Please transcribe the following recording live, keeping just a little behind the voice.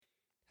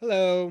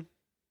Hello.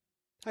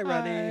 Hi,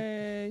 Rodney.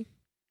 Hi.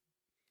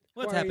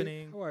 What's How are you?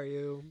 happening? How are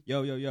you?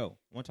 Yo. I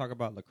want to talk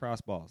about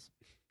lacrosse balls.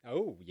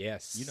 Oh,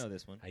 yes. You know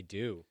this one. I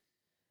do.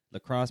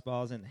 Lacrosse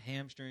balls in the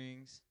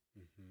hamstrings,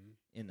 Mm-hmm.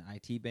 in the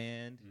IT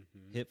band,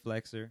 Mm-hmm. hip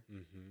flexor.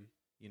 Mm-hmm.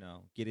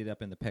 Get it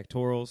up in the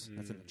pectorals.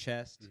 That's in the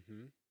chest.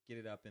 Mm-hmm. Get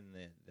it up in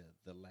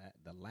the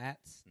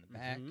lats in the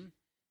back, Mm-hmm.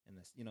 and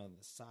the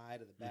side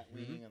of the bat Mhm.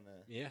 wing on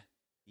the Yeah.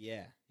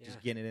 yeah. Yeah.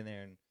 Just getting it in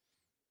there and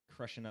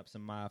crushing up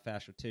some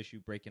myofascial tissue,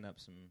 breaking up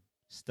some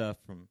stuff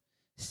from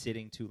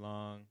sitting too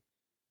long.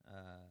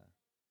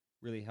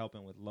 Really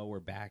helping with lower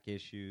back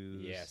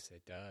issues. Yes,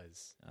 it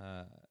does.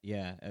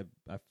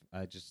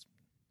 I just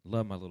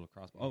love my little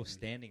lacrosse ball. Oh, Mhm.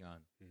 standing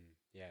on.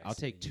 Yeah. I'll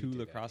take you 2 did that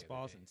lacrosse the other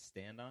balls day. and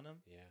stand on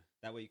them. Yeah.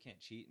 That way you can't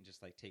cheat and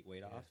just take weight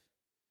Yeah. off.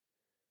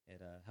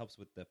 It helps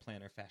with the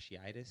plantar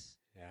fasciitis.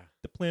 Yeah.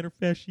 The plantar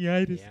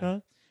fasciitis, Yeah.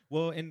 huh?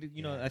 Well, and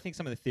Yeah. I think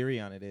some of the theory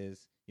on it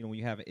is, when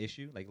you have an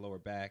issue like lower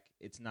back,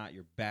 it's not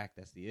your back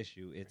that's the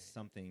issue. It's Right.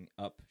 something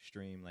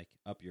upstream, like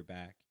up your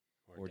back,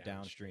 or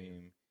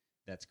downstream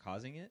that's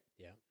causing it.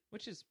 Yeah.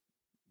 Which is,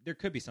 there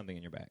could be something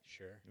in your back.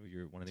 Sure. Your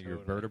your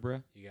Totally.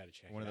 vertebra, You got to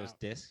check one it of those out.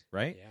 discs,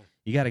 right? Yeah.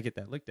 You got to get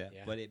that looked at.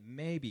 Yeah. But it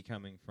may be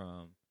coming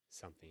from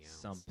Something else.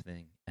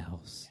 something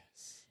else,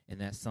 Yes. and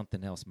that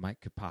something else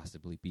could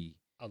possibly be.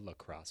 A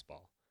lacrosse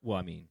ball. Well,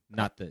 I mean,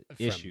 not the From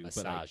issue, but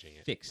massaging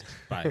it. fixed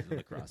by the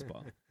lacrosse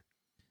ball.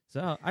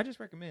 So I just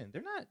recommend.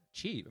 They're not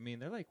cheap. I mean,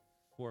 they're like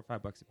 $4 or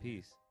 $5 a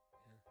piece,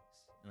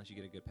 unless you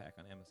get a good pack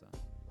on Amazon.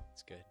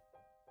 It's good.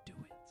 Do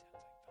it. Sounds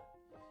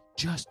like fun.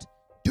 Just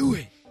do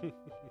it.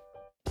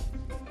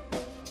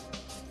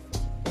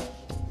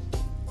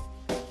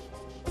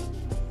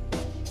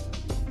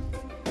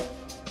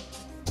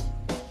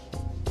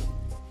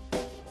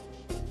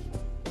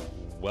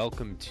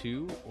 Welcome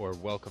to, or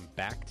welcome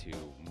back to,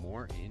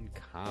 More in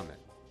Common.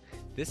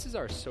 This is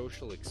our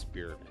social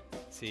experiment.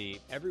 See,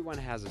 everyone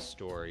has a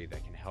story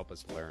that can help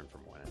us learn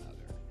from one another.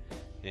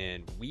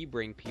 And we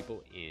bring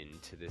people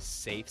into this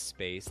safe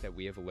space that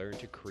we have learned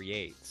to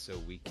create so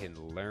we can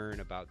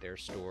learn about their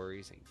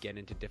stories and get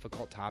into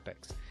difficult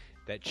topics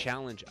that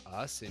challenge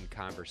us in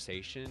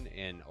conversation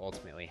and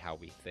ultimately how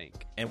we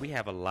think. And we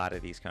have a lot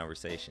of these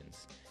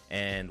conversations,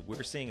 and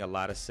we're seeing a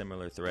lot of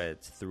similar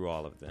threads through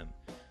all of them.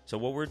 So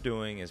what we're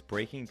doing is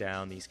breaking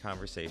down these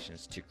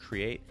conversations to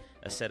create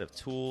a set of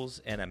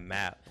tools and a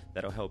map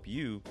that'll help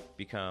you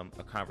become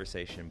a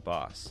conversation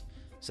boss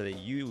so that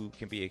you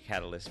can be a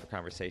catalyst for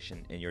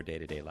conversation in your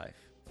day-to-day life.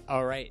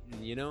 All right,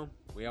 and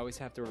we always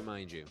have to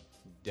remind you,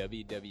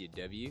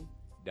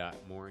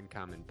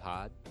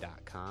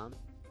 www.moreincommonpod.com.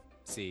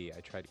 See, I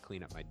tried to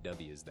clean up my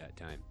W's that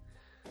time.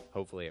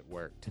 Hopefully it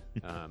worked.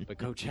 But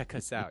go check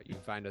us out. You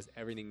can find us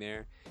everything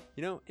there.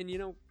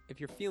 If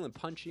you're feeling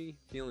punchy,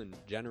 feeling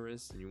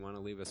generous, and you want to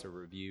leave us a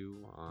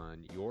review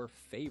on your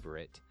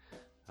favorite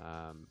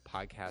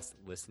podcast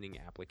listening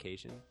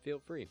application, feel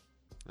free.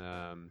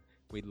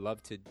 We'd love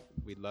it.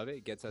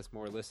 It gets us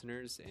more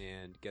listeners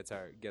and gets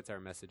our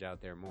message out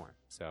there more.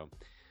 So,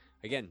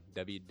 again,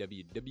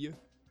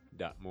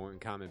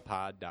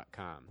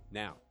 www.moreincommonpod.com.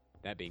 Now,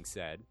 that being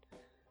said,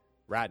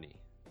 Rodney,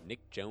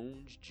 Nick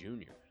Jones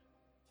Jr.,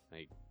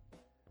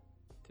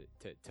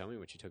 tell me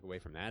what you took away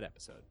from that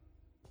episode.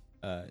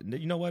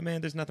 You know what,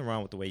 man? There's nothing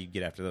wrong with the way you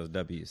get after those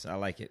W's. I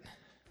like it.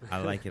 I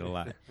like it a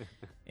lot.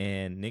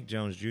 And Nick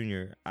Jones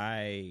Jr.,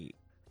 I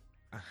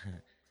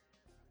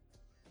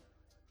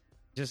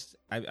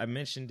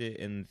mentioned it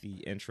in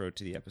the intro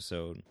to the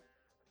episode.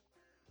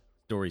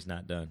 Story's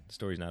not done. The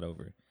story's not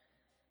over.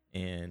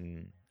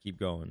 And keep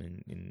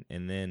going.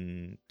 And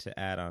then to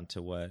add on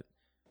to what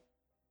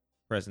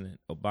President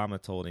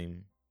Obama told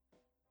him,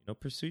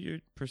 pursue your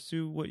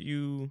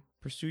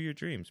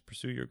dreams,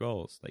 pursue your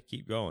goals.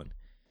 Keep going.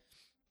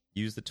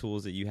 Use the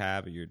tools that you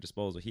have at your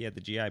disposal. He had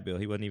the GI Bill.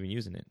 He wasn't even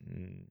using it.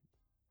 And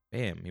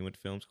bam, he went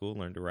to film school,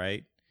 learned to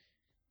write,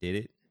 did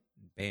it.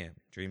 Bam,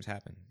 dreams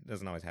happen. It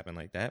doesn't always happen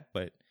like that,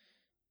 but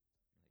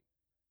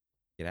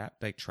get out,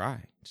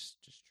 try. Just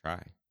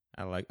try.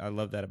 I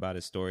love that about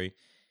his story.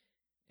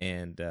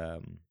 And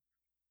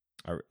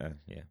What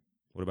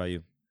about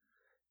you?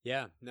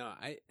 Yeah, no,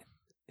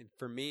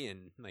 for me,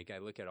 and I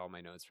look at all my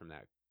notes from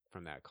that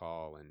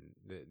call, and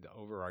the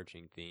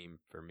overarching theme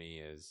for me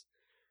is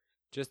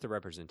just the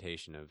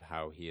representation of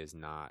how he is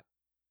not,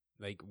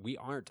 we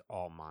aren't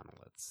all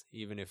monoliths,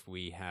 even if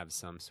we have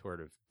some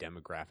sort of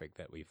demographic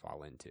that we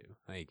fall into.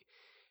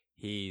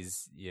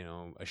 He's,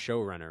 a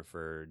showrunner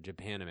for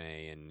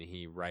Japanime, and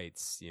he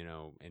writes,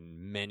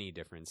 in many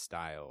different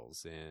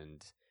styles,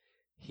 and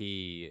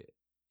he,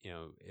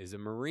 is a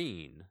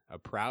Marine, a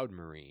proud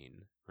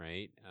Marine,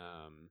 right?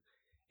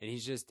 And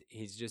he's just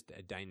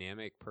a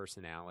dynamic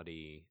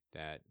personality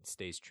that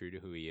stays true to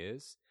who he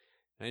is.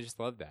 And I just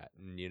love that.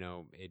 And,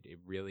 it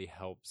really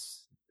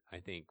helps, I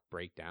think,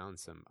 break down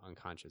some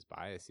unconscious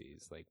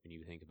biases. When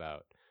you think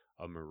about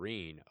a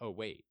Marine, oh,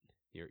 wait,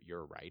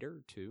 you're a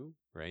writer too,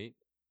 right?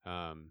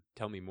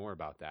 Tell me more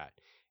about that,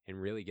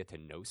 and really get to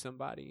know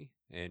somebody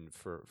and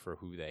for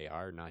who they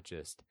are, not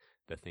just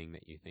the thing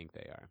that you think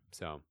they are.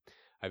 So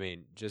I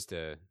mean, just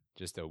a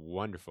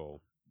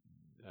wonderful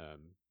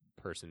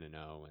person to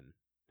know, and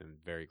I'm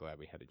very glad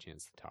we had a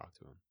chance to talk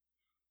to him.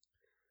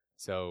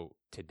 So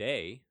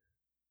today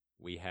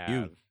we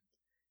have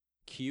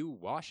Q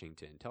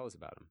Washington. Tell us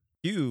about him.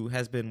 Q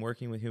has been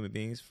working with human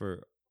beings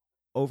for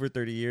over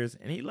 30 years,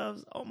 and he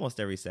loves almost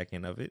every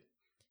second of it.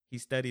 He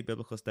studied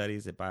biblical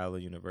studies at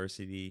Biola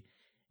University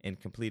and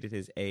completed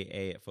his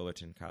AA at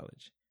Fullerton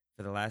College.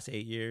 For the last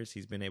 8 years,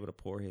 he's been able to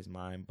pour his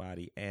mind,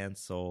 body, and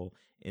soul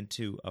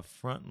into a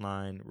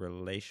frontline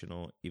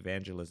relational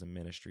evangelism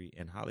ministry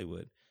in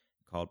Hollywood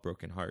called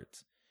Broken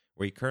Hearts,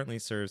 where he currently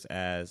serves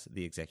as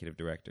the executive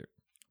director.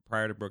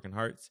 Prior to Broken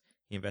Hearts,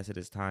 he invested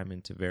his time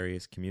into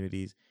various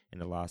communities in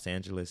the Los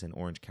Angeles and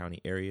Orange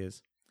County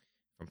areas,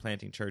 from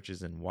planting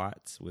churches in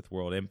Watts with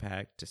World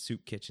Impact to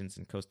soup kitchens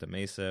in Costa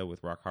Mesa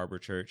with Rock Harbor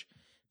Church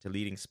to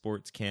leading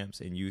sports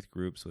camps and youth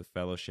groups with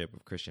Fellowship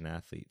of Christian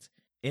Athletes.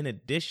 In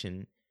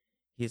addition,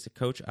 he is a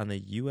coach on the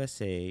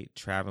USA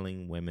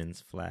Traveling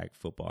Women's Flag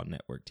Football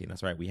Network team.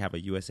 That's right, we have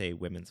a USA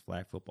Women's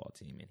Flag Football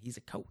team, and he's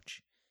a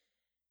coach.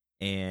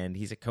 And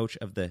he's a coach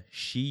of the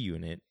She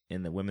Unit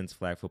in the Women's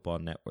Flag Football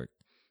Network.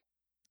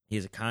 He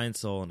is a kind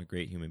soul and a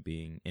great human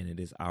being, and it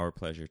is our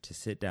pleasure to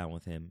sit down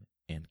with him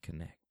and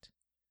connect.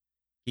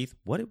 Keith,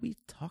 what did we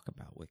talk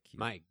about with Q?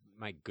 My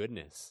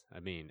goodness. I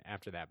mean,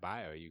 after that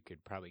bio, you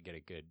could probably get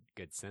a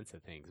good sense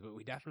of things. But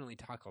we definitely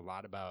talk a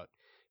lot about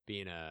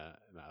being a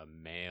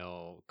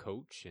male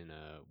coach in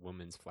a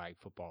women's flag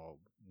football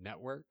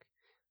network,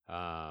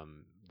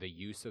 the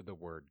use of the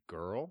word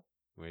girl,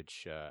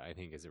 which I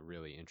think is a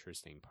really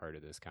interesting part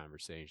of this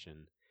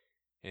conversation.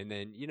 And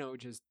then,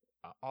 just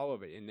all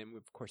of it. And then,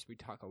 of course, we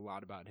talk a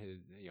lot about his,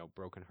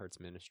 Broken Hearts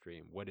ministry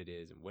and what it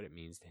is and what it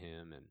means to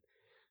him. And,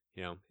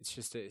 it's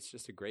just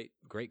a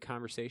great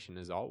conversation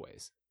as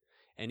always.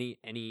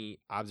 Any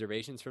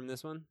observations from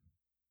this one?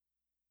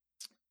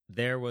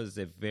 There was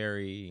a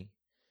very,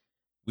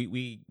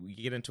 we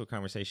get into a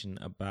conversation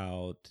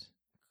about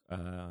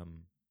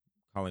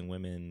calling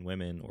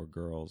women or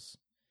girls.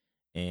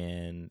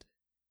 And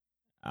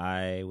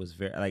I was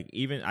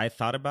very I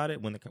thought about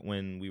it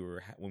when we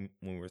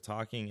were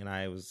talking, and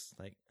I was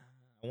like,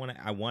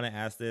 I want to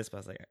ask this, but I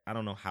was like, I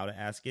don't know how to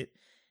ask it,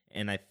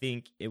 and I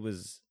think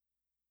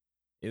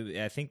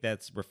I think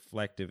that's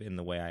reflective in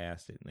the way I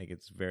asked it. Like,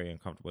 it's very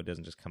uncomfortable. It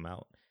doesn't just come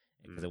out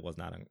because it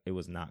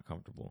was not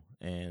comfortable,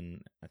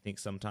 and I think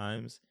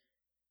sometimes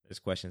there's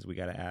questions we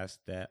got to ask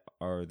that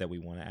we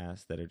want to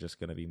ask that are just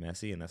going to be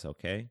messy, and that's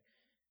okay.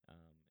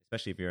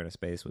 Especially if you're in a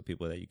space with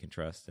people that you can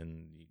trust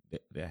and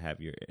that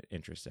have your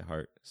interests at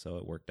heart. So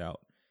it worked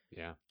out.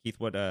 Yeah. Keith,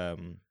 what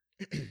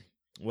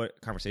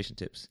conversation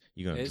tips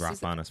you going to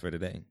drop on us for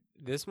today?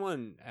 This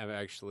one I've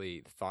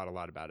actually thought a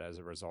lot about as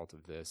a result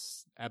of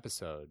this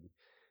episode,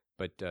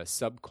 but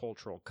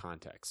subcultural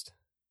context,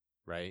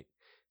 right?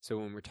 So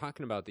when we're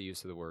talking about the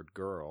use of the word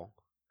girl,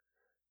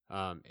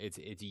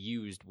 it's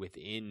used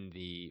within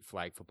the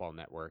Flag Football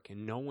Network,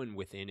 and no one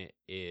within it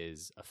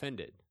is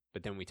offended.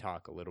 But then we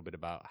talk a little bit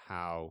about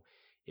how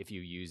if you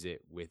use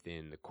it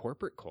within the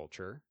corporate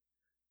culture,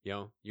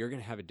 you're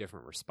going to have a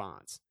different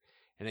response.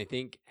 And I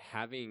think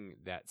having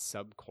that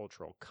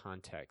subcultural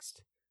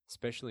context,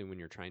 especially when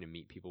you're trying to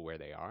meet people where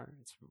they are,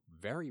 it's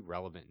very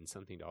relevant and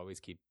something to always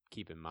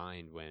keep in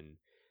mind when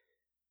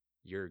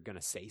you're going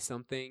to say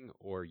something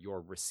or you're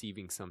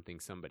receiving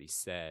something somebody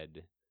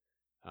said,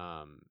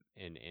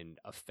 and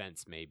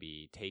offense may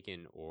be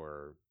taken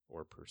or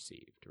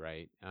perceived,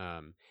 right?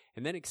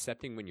 And then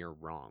accepting when you're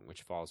wrong,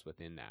 which falls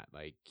within that.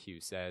 Like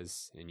Q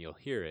says, and you'll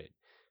hear it,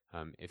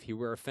 if he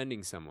were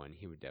offending someone,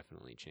 he would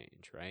definitely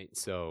change, right?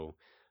 So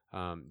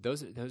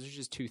those are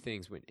just two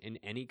things when in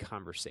any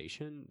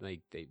conversation,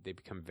 like they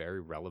become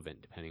very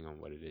relevant depending on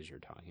what it is you're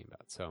talking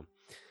about. So,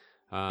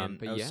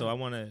 So I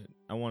want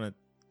to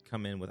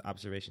come in with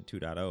observation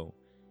 2.0.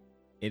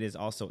 It is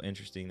also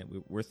interesting that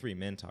we're three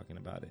men talking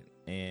about it,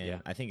 and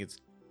I think it's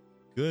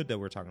good that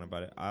we're talking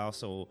about it. I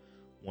also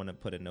want to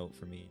put a note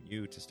for me and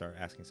you to start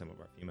asking some of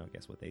our female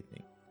guests what they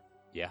think.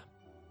 Yeah.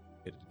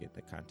 Good to get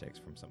the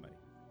context from somebody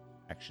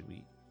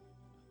actually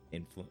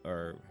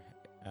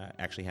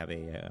actually have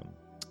an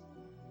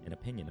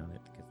opinion on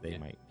it, because they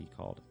might be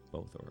called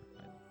both or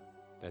either.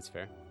 That's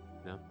fair.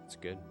 No, it's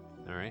good.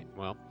 All right.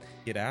 Well,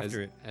 get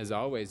after it. As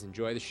always,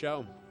 enjoy the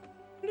show.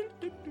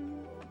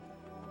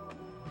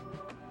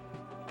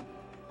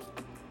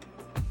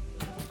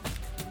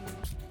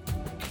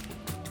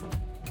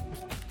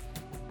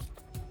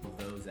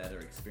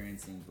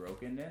 Experiencing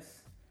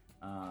brokenness,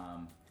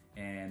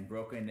 and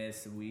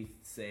brokenness, we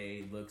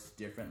say, looks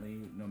differently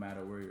no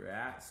matter where you're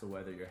at. So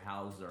whether you're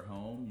housed or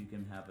home, you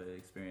can have an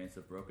experience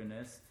of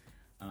brokenness.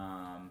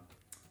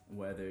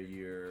 Whether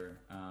you're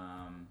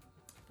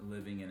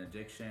living in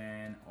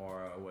addiction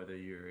or whether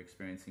you're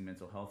experiencing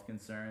mental health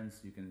concerns,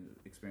 you can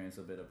experience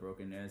a bit of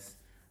brokenness.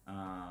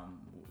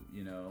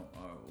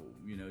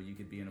 You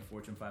could be in a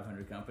Fortune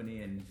 500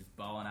 company and just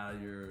balling out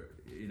of your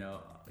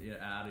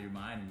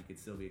mind, and you could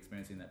still be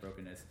experiencing that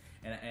brokenness.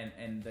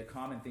 And the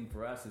common thing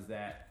for us is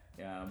that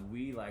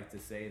we like to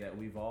say that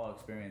we've all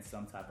experienced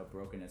some type of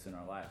brokenness in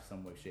our life,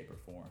 some way, shape, or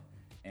form.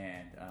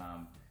 And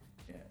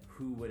yeah,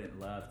 who wouldn't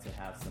love to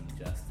have some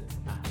justice?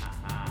 Ha, ha,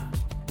 ha.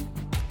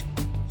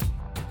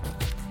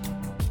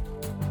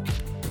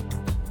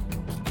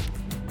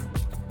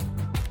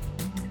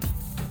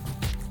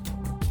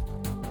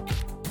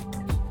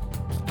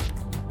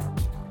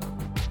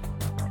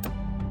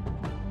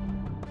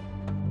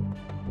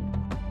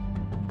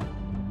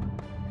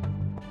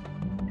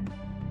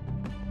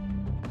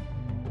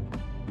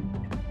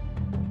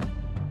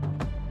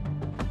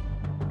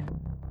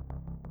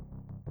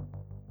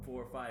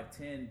 Four, 5,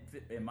 10,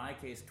 in my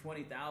case,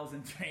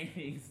 20,000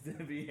 trainings to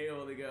be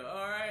able to go,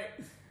 all right,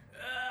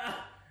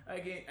 I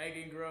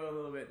can grow a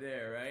little bit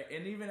there, right?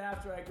 And even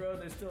after I grow,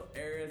 there's still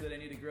areas that I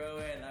need to grow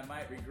in. I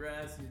might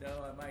regress,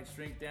 I might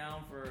shrink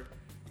down for,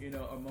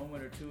 a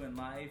moment or two in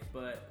life,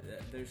 but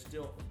there's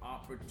still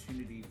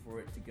opportunity for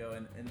it to go.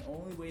 And the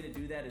only way to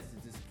do that is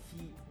to just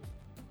keep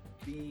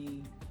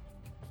being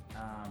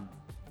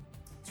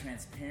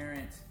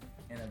transparent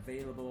and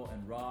available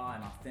and raw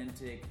and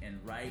authentic and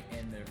right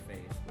in their face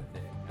with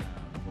it.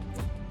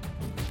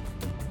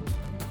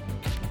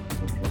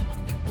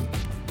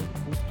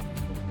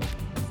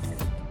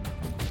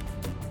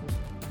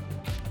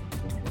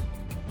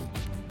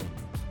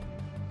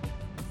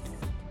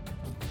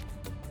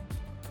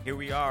 Here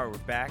we are. We're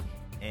back,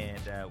 and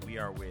we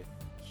are with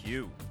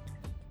Q,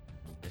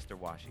 Mr.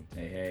 Washington.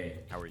 Hey.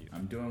 How are you?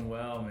 I'm doing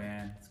well,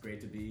 man. It's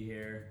great to be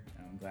here.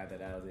 I'm glad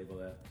that I was able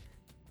to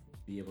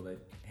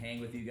hang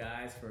with you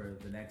guys for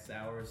the next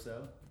hour or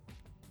so.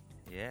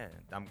 Yeah,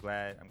 I'm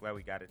glad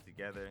we got it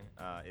together.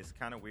 It's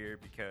kind of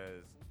weird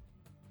because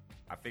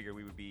I figured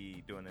we would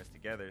be doing this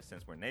together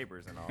since we're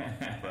neighbors and all.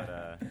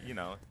 But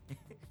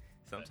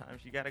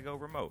sometimes you got to go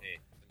remote. Hey,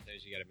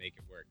 sometimes you got to make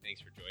it work. Thanks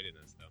for joining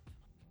us, though.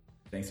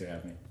 Thanks for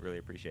having me. Really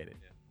appreciate it.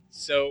 Yeah.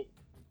 So,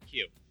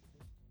 Q,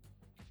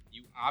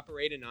 you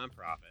operate a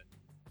nonprofit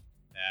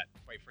that,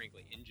 quite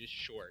frankly, in just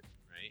short,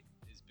 right,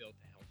 is built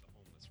to help the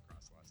homeless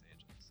across Los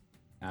Angeles.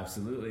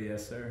 Absolutely,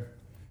 yes, sir.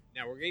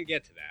 Now, we're going to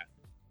get to that,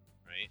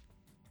 right?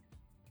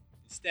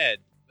 Instead,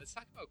 let's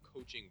talk about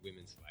coaching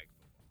women's flag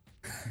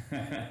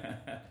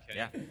football.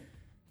 Okay?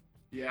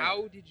 Yeah.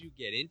 How did you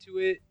get into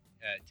it?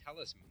 Tell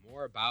us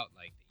more about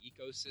like the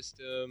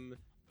ecosystem,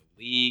 the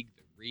league,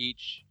 the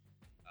reach.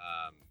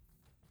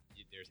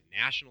 There's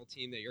a national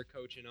team that you're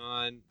coaching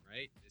on,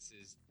 right?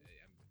 I'm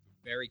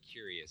very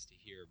curious to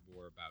hear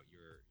more about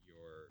your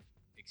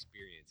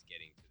experience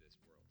getting to this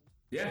world.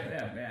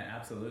 Yeah, man,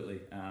 absolutely.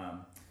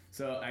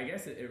 So I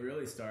guess it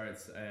really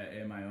starts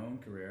in my own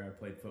career. I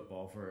played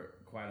football for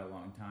quite a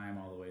long time,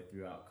 all the way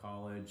throughout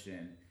college,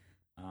 and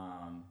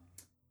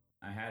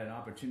I had an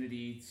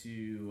opportunity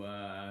to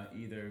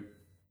either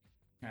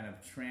kind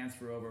of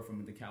transfer over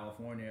from the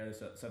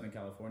Southern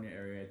California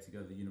area to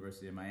go to the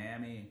University of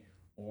Miami,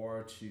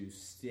 or to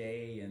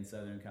stay in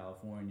Southern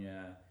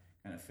California,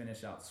 kind of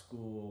finish out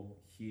school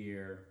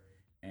here,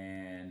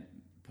 and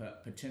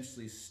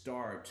potentially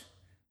start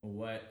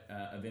what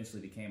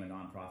eventually became a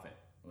nonprofit,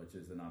 which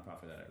is the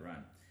nonprofit that I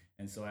run.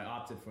 And so I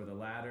opted for the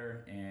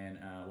latter, and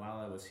while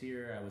I was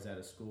here, I was at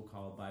a school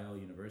called Biola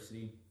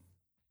University,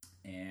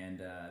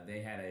 and they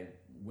had a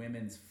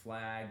women's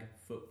flag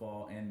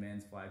football and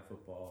men's flag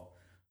football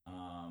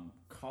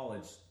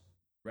college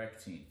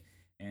rec team.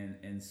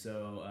 And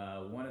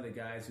so one of the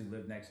guys who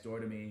lived next door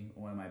to me,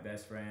 one of my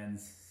best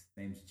friends, his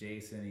name's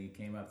Jason, he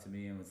came up to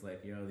me and was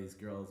like, yo, these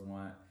girls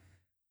want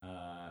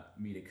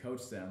me to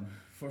coach them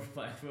for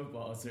flag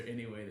football. Is there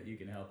any way that you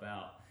can help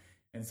out?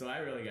 And so I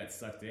really got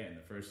sucked in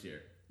the first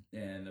year.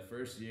 And the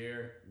first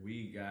year,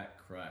 we got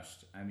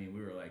crushed. I mean,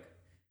 we were like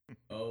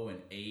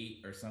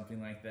 0-8 or something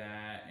like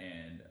that.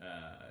 And,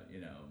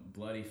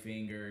 bloody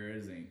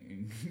fingers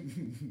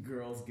and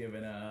girls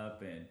giving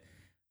up, and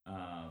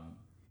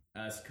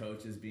us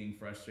coaches being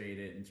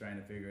frustrated and trying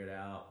to figure it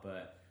out.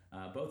 But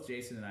both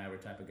Jason and I were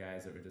the type of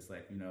guys that were just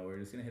like, we're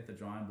just going to hit the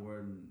drawing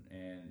board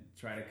and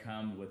try to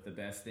come with the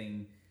best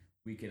thing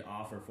we could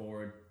offer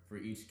forward for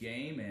each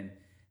game. And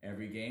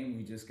every game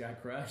we just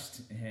got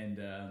crushed. And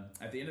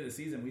at the end of the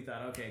season, we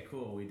thought, okay,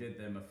 cool. We did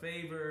them a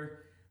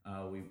favor.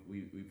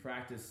 We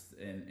practiced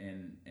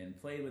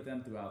and played with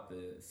them throughout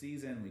the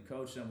season. We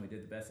coached them. We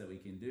did the best that we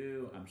can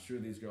do. I'm sure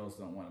these girls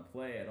don't want to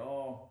play at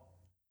all.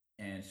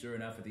 And sure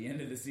enough, at the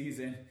end of the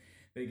season,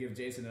 they give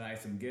Jason and I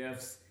some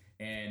gifts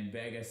and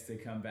beg us to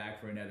come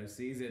back for another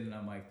season. And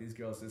I'm like, these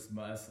girls just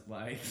must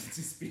like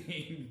just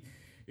being,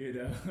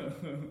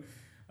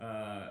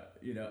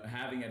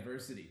 having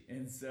adversity.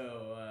 And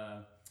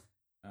so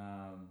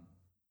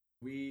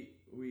we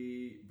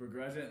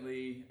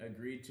begrudgingly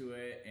agreed to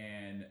it.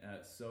 And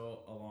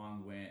so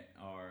along went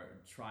our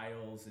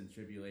trials and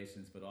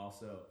tribulations, but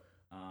also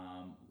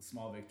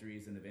small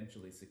victories and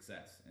eventually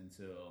success,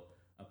 until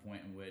a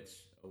point in which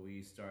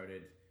we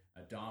started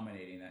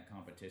dominating that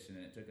competition.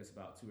 And it took us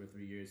about 2 or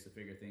 3 years to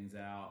figure things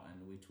out,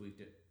 and we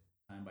tweaked it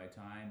time by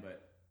time,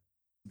 but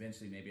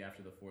eventually, maybe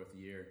after the 4th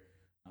year,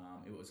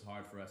 it was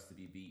hard for us to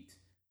be beat,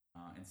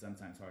 and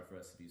sometimes hard for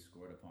us to be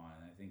scored upon.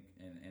 And I think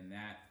in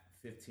that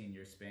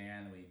 15-year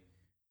span,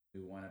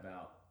 we won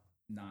about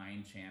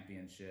 9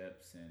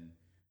 championships, and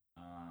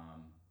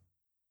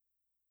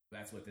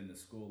that's within the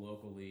school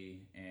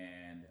locally,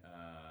 and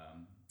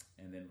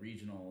then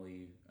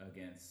regionally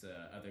against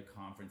other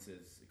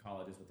conferences,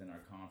 colleges within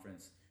our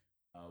conference.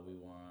 We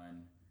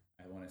won,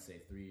 I want to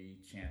say, 3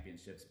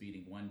 championships,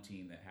 beating one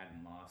team that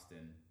hadn't lost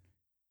in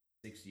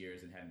 6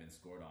 years and hadn't been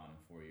scored on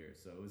in 4 years.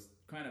 So it was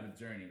kind of a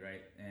journey,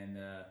 right? And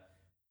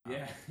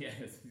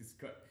it's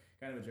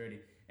kind of a journey.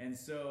 And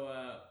so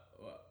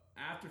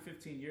after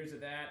 15 years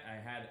of that, I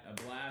had a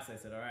blast. I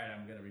said, all right,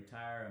 I'm going to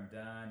retire. I'm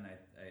done.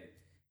 I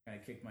kind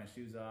of kicked my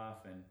shoes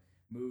off and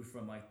moved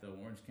from like the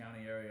Orange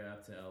County area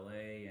up to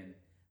LA. And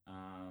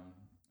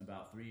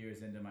about 3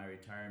 years into my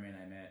retirement,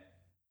 I met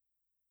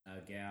a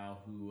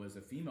gal who was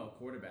a female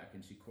quarterback,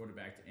 and she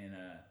quarterbacked in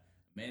a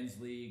men's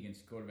league, and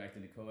she quarterbacked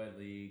in a co-ed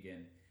league.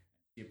 And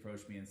she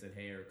approached me and said,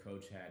 hey, her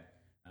coach had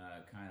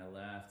kind of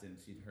left, and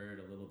she'd heard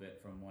a little bit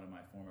from one of my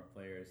former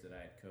players that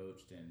I had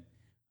coached, and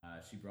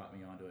she brought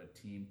me onto a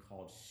team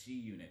called She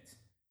Unit,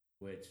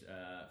 which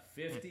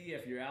 50,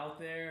 if you're out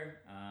there,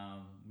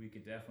 we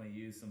could definitely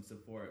use some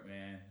support,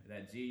 man.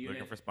 That G Unit.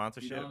 Looking for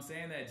sponsorship? You know what I'm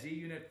saying? That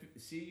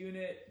She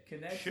Unit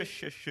connection.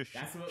 Shush.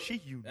 That's what, She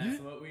Unit.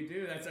 That's what we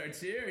do. That's our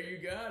cheer. You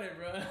got it,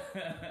 bro.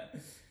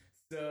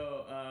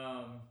 So,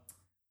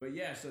 but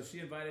yeah, so she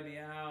invited me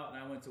out,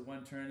 and I went to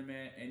one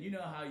tournament, and you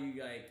know how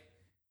you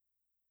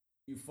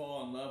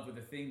fall in love with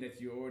the thing that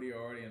you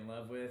already in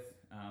love with.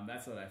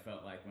 That's what I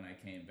felt like when I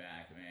came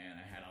back, man.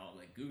 I had all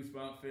like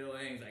goosebump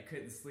feelings. I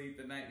couldn't sleep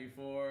the night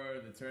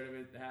before the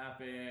tournament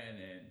happened,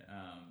 and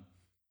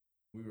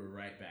we were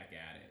right back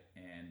at it.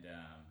 And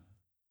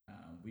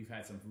we've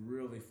had some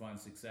really fun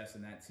success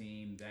in that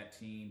team. That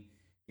team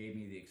gave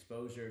me the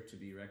exposure to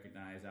be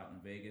recognized out in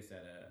Vegas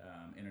at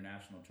an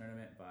international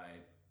tournament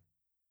by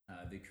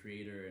the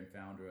creator and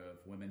founder of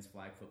Women's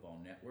Flag Football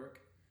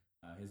Network.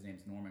 His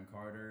name's Norman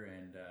Carter,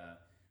 and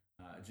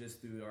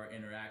just through our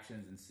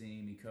interactions and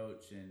seeing me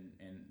coach and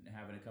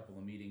having a couple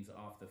of meetings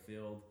off the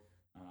field,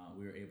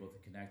 we were able to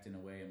connect in a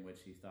way in which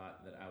he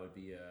thought that I would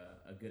be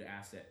a good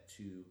asset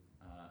to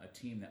a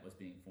team that was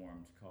being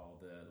formed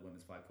called the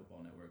Women's Flag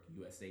Football Network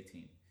USA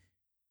team.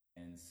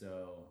 And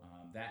so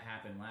that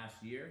happened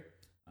last year.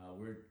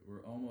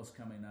 We're almost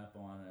coming up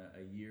on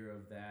a year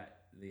of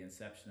the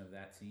inception of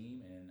that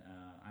team, and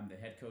I'm the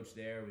head coach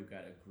there. We've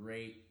got a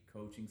great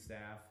coaching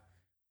staff.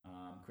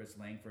 Chris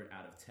Langford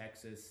out of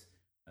Texas.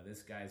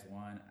 This guy's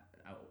won,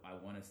 I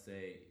want to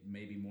say,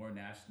 maybe more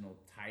national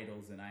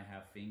titles than I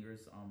have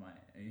fingers on my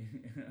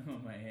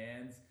on my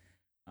hands.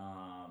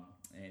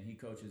 And he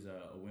coaches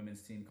a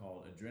women's team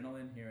called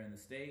Adrenaline here in the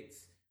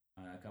States.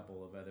 A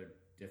couple of other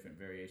different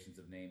variations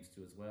of names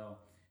too as well.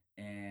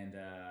 And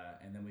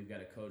then we've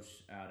got a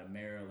coach out of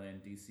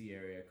Maryland, D.C.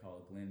 area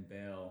called Glenn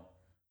Bell.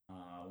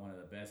 One of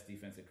the best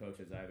defensive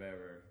coaches I've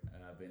ever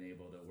been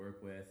able to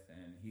work with,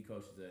 and he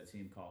coaches a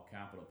team called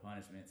Capital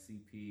Punishment,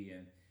 CP,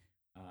 and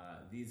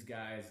these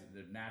guys,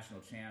 they're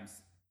national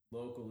champs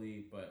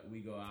locally, but we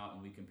go out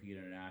and we compete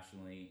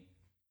internationally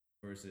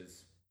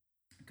versus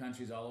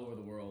countries all over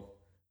the world,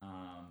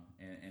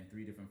 and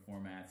 3 different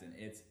formats, and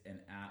it's an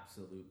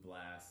absolute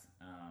blast.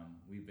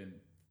 We've been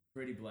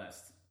pretty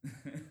blessed.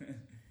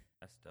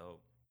 That's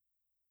dope.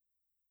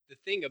 The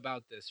thing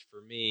about this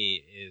for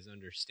me is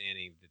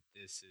understanding that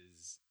this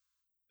is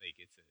like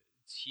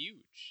it's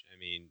huge. I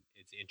mean,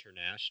 it's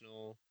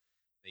international.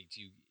 Like,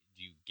 do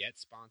you get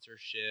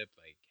sponsorship?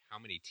 Like, how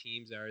many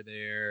teams are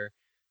there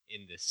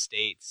in the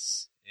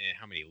States, and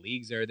how many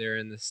leagues are there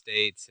in the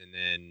States? And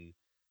then,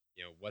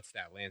 what's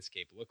that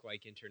landscape look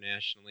like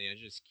internationally? I'm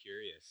just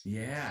curious.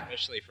 Yeah.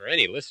 Especially for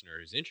any listener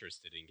who's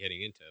interested in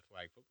getting into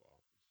flag football.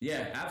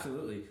 Yeah,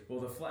 absolutely. Well,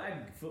 the flag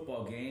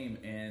football game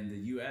in the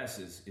U.S.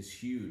 is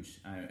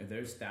huge.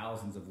 There's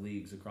thousands of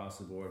leagues across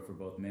the board for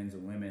both men's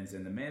and women's,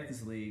 and the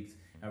men's leagues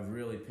have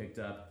really picked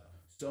up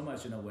so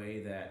much in a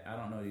way that I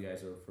don't know you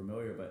guys are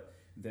familiar, but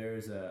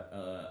there's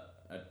a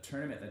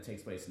tournament that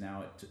takes place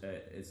now.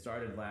 It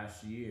started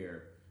last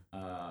year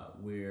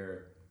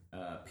where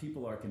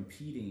people are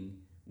competing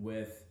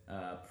with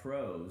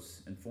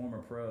pros and former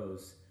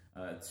pros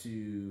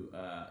in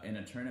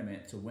a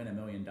tournament to win $1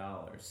 million.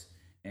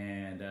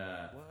 And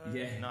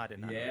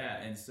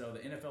yeah, and so the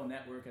NFL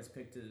Network has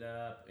picked it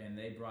up and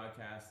they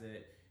broadcast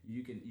it.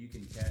 You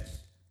can catch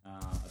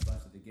a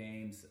bunch of the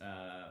games.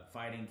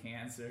 Fighting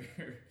Cancer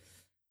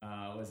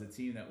was a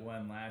team that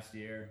won last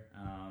year.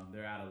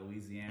 They're out of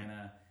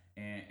Louisiana,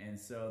 and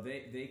so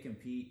they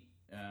compete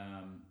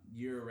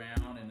year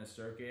round in the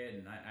circuit.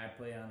 And I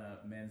play on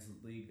a men's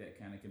league that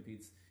kind of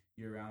competes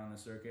year round on the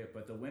circuit.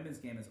 But the women's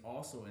game is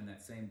also in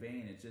that same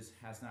vein. It just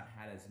has not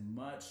had as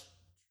much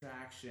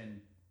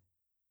traction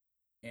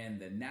in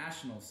the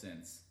national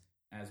sense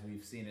as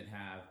we've seen it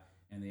have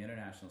in the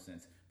international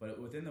sense.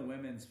 But within the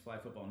Women's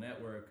Flag Football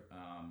Network,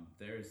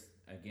 there's,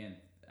 again,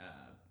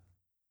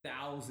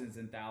 thousands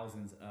and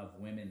thousands of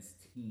women's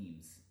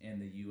teams in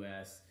the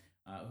U.S.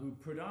 Who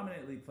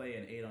predominantly play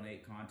an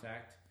 8-on-8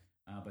 contact,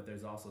 but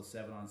there's also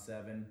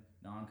 7-on-7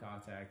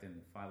 non-contact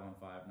and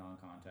 5-on-5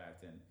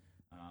 non-contact. And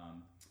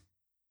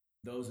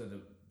those are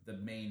the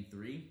main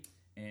three.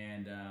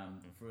 And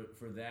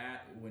for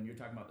that, when you're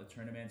talking about the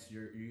tournaments,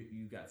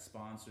 you got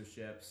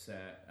sponsorships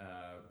that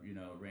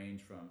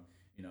range from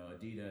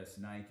Adidas,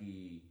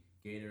 Nike,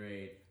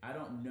 Gatorade. I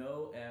don't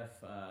know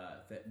if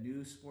that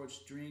new sports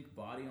drink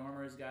Body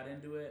Armor has got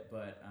into it,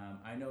 but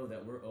I know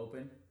that we're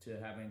open to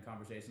having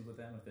conversations with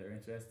them if they're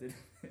interested.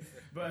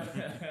 but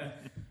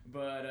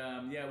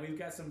yeah, we've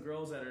got some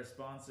girls that are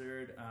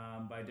sponsored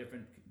by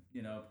different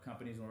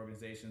companies and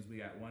organizations. We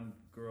got one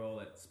girl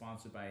that's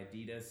sponsored by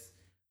Adidas.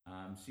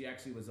 She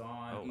actually was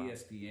on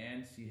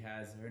ESPN.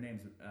 Her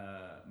name's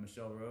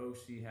Michelle Rowe.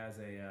 She has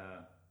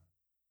a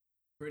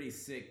pretty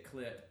sick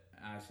clip.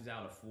 She's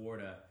out of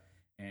Florida,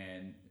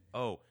 and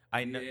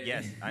I know. Yeah.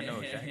 Yes, I know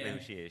exactly who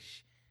she is.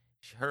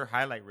 Her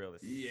highlight reel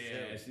is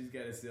silly. She's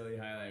got a silly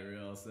highlight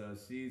reel, so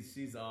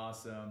she's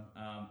awesome.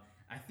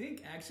 I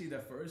think actually the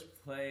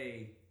first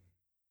play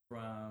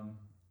from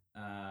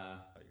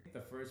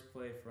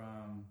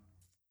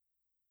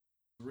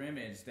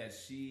scrimmage that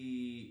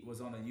she was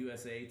on the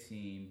USA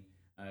team.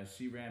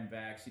 She ran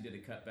back. She did a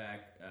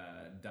cutback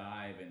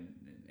dive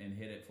and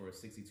hit it for a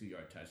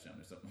 62-yard touchdown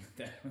or something like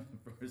that on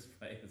the first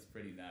play. It was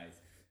pretty nice.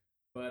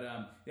 But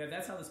yeah,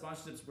 that's how the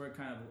sponsorships work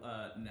kind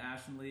of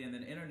nationally. And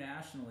then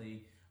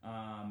internationally,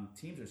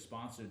 teams are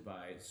sponsored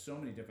by so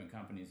many different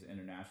companies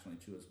internationally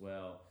too as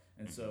well.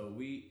 And so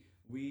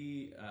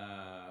we've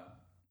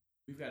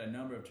got a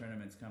number of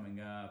tournaments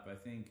coming up. I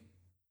think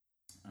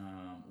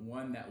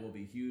one that will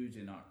be huge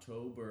in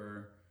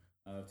October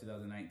of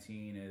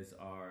 2019 is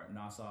our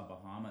Nassau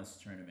Bahamas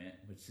tournament,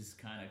 which is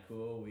kind of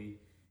cool. We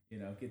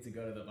get to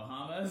go to the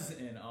Bahamas,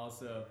 and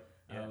also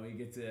we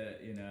get to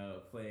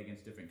play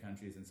against different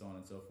countries and so on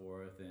and so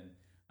forth.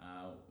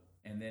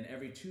 And then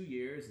every 2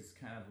 years, it's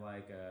kind of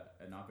like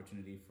an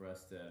opportunity for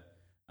us to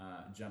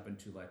jump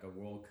into like a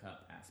World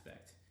Cup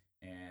aspect,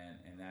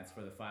 and that's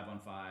for the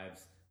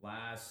 5-on-5s.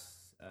 Last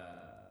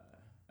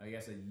I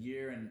guess a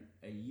year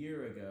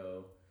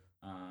ago,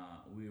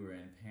 we were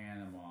in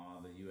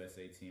Panama. The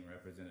USA team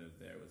representative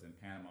there was in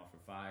Panama for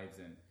 5s,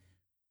 and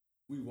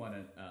we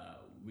won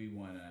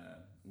a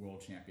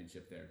world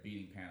championship there,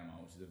 beating Panama,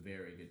 which is a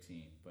very good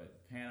team.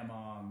 But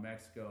Panama,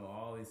 Mexico,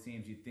 all these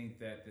teams, you think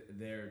that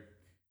their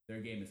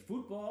game is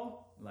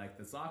football, like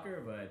the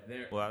soccer, but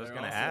they're I was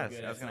going to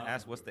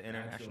ask, what's the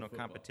actual international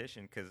football.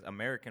 competition? Because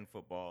American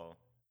football,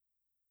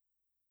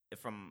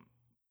 from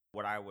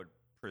what I would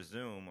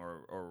presume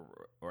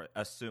or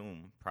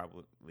assume,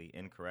 probably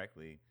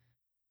incorrectly,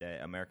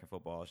 that American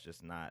football is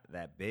just not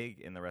that big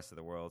in the rest of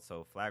the world.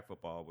 So flag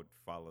football would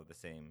follow the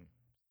same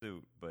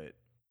suit, but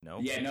no.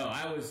 Yeah, no,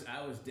 I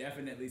was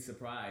definitely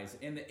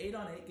surprised. In the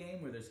 8-on-8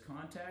 game where there's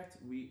contact,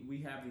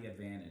 we have the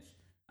advantage.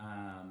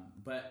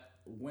 But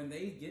when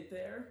they get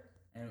there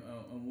and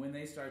when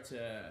they start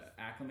to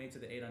acclimate to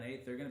the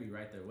 8-on-8, they're going to be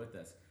right there with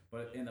us.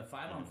 But in the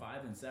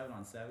 5-on-5 and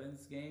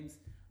 7-on-7s games,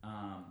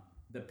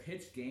 the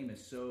pitch game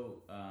is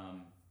so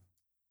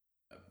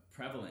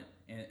prevalent,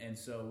 and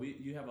so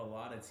you have a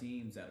lot of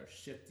teams that are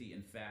shifty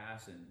and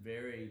fast and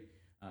very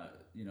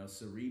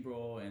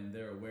cerebral, and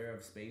they're aware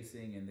of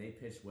spacing, and they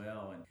pitch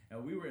well.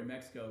 And we were in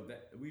Mexico.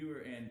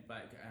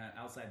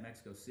 Outside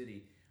Mexico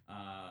City.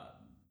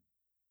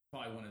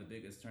 Probably one of the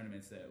biggest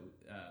tournaments that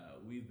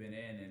we've been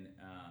in, and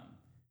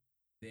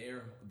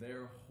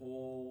their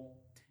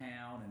whole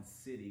town and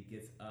city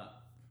gets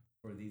up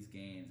for these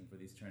games and for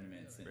these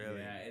tournaments. And really?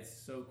 Yeah, it's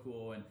so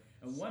cool. And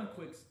one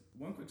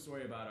quick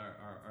story about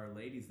our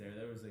ladies there.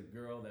 There was a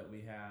girl that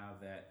we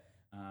have that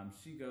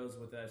she goes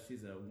with us.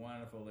 She's a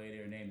wonderful lady.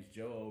 Her name's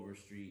Jo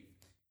Overstreet,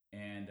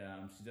 and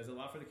she does a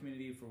lot for the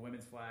community for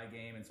women's flag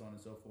game and so on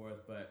and so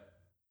forth. But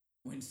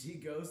when she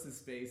goes to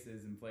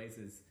spaces and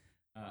places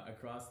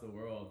across the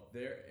world,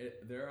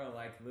 there are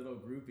like little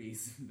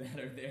groupies that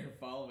are there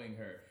following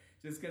her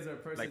just because her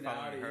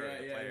personality.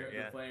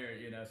 The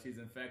player. She's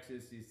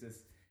infectious. She's just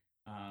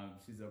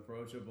she's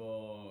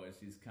approachable.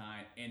 She's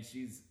kind, and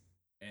she's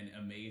an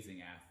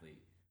amazing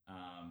athlete.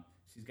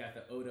 She's got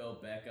the Odell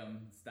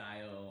Beckham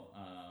style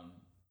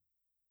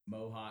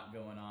mohawk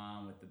going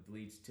on with the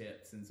bleach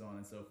tips and so on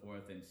and so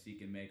forth, and she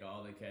can make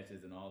all the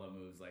catches and all the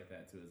moves like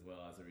that too as well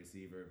as a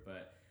receiver.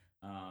 But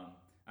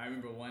I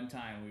remember one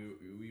time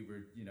we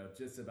were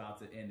just about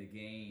to end a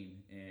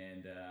game,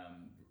 and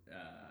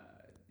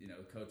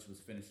coach was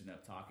finishing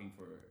up talking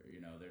for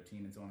their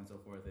team and so on and so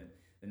forth, and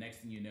the next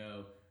thing you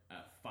know,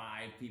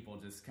 5 people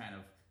just kind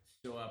of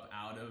show up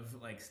out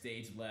of like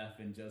stage left,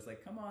 and just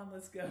like, come on,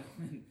 let's go.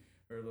 And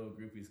her little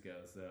groupies go.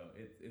 So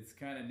it's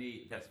kind of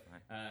neat. That's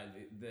fine.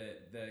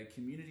 The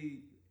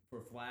community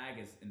for flag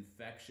is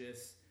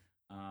infectious.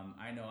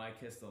 I know I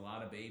kissed a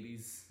lot of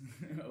babies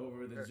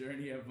over the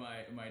journey of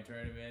my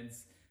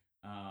tournaments.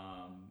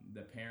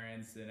 The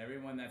parents and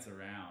everyone that's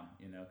around,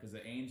 because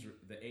the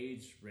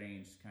age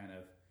range kind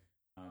of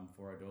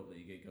for our adult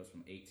league, it goes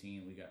from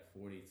 18. We got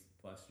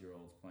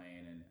 40-plus-year-olds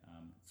playing, and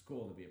it's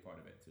cool to be a part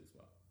of it too as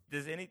well. Do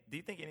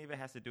you think any of it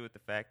has to do with the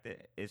fact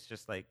that it's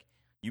just like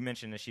you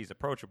mentioned that she's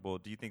approachable?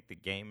 Do you think the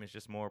game is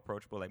just more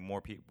approachable? Like more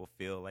people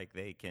feel like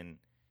they can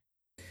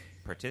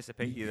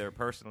participate either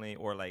personally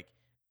or like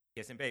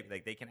Yes, and babe,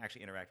 like they can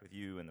actually interact with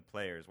you and the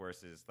players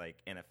versus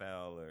like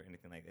NFL or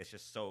anything like that. It's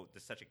just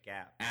there's such a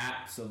gap.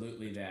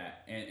 Absolutely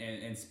that.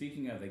 And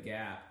speaking of the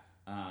gap,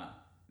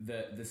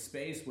 the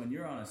space when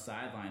you're on a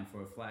sideline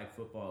for a flag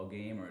football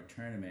game or a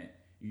tournament,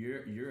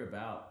 you're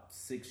about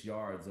 6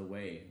 yards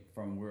away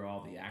from where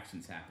all the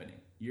action's happening.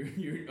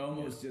 You're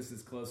almost just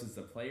as close as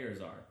the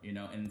players are, you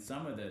know. And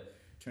some of the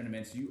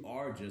tournaments, you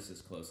are just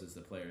as close as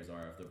the players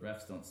are if the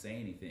refs don't say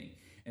anything.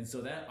 And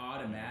so that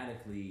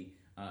automatically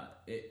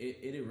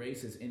it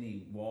erases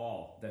any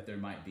wall that there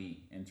might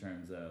be in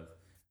terms of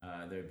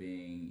there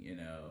being, you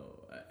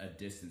know, a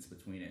distance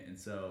between it. And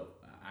so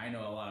I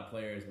know a lot of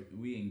players,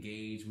 we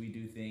engage, we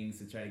do things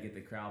to try to get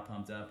the crowd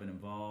pumped up and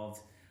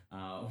involved.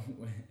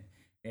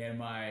 And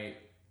my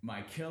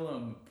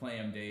Killam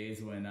Plam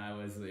days when I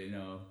was, you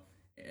know,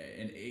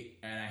 and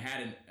I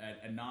had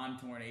a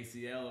non-torn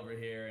ACL over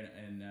here,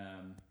 and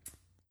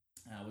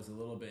I was a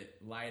little bit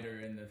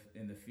lighter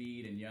in the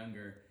feed and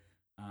younger.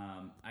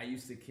 I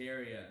used to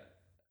carry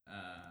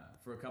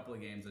for a couple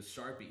of games a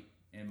Sharpie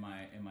in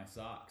my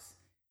socks,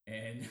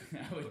 and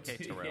I would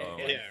Terrell.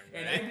 Yeah.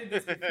 And I did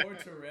this before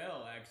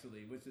Terrell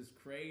actually, which is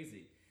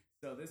crazy.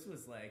 So this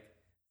was like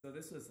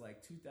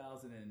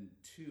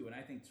 2002, and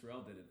I think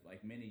Terrell did it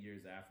like many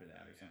years after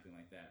that or something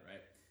like that,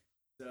 right?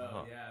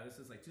 So yeah, this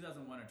was like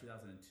 2001 or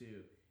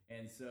 2002,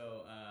 and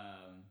so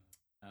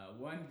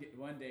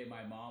one day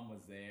my mom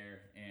was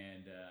there,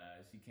 and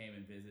she came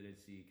and visited.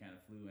 She kind of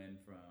flew in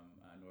from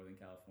Northern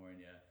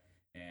California,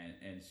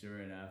 and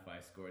sure enough, I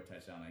score a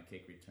touchdown on a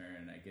kick return,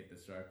 and I get the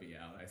Sharpie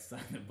out. I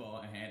sign the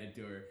ball, I hand it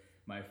to her.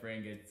 My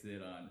friend gets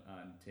it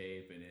on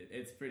tape, and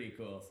it's pretty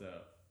cool.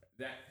 So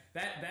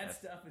that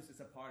stuff is just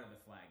a part of the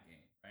flag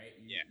game, right?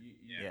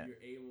 You're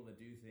able to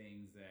do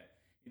things that,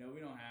 you know, we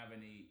don't have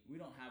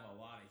a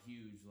lot of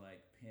huge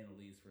like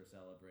penalties for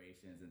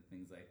celebrations and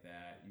things like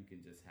that. You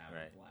can just have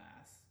a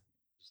blast.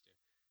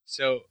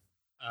 So,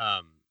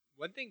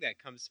 one thing that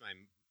comes to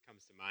mind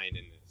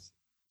in this,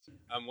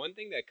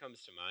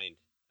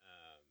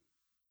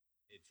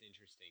 it's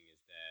interesting is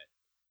that,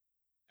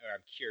 or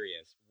I'm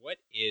curious, what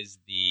is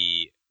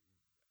the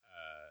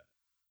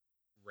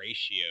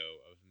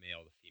ratio of male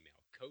to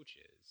female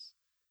coaches,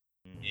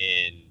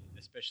 and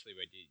especially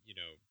with, you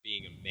know,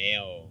 being a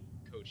male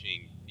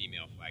coaching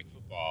female flag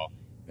football,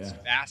 it's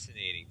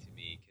fascinating to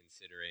me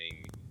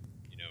considering,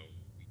 you know,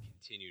 we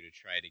continue to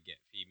try to get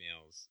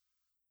females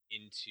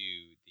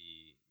into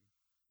the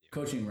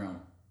coaching realm,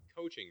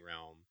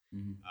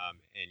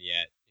 and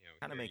yet, you know,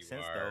 kind of makes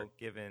sense though,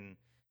 given,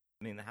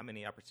 I mean, how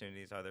many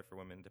opportunities are there for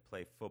women to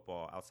play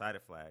football outside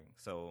of flag?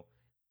 So,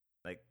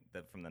 like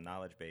from the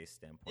knowledge base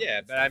standpoint.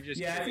 Yeah, but I'm just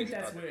curious I think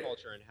that's about the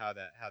culture and how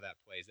that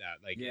plays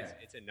out. Like,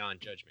 it's a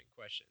non-judgment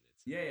question.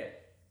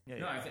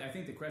 No, I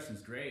think the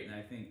question's great, and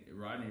I think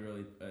Rodney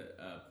really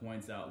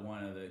points out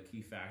one of the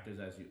key factors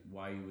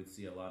why you would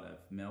see a lot of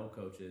male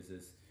coaches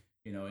is,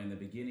 you know, in the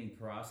beginning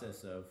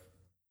process of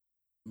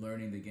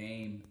learning the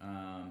game,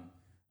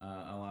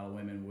 a lot of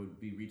women would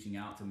be reaching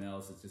out to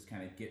males to just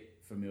kind of get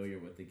familiar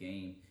with the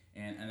game,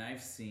 and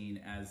I've seen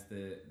as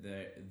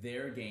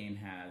their game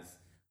has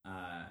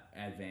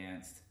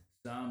advanced,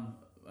 some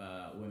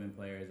women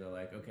players are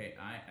like, okay,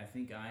 I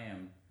think I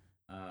am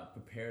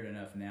prepared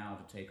enough now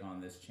to take on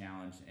this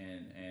challenge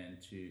and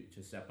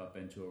to step up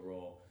into a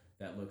role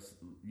that looks,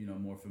 you know,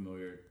 more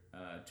familiar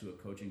to a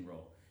coaching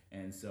role.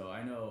 And so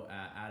I know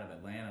out of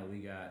Atlanta we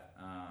got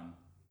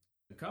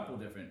a couple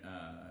different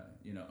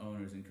you know,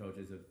 owners and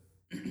coaches of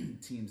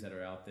teams that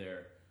are out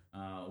there.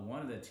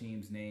 One of the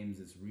team's names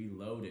is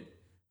Reloaded,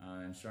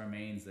 and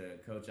Charmaine's the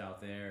coach out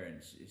there,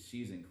 and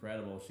she's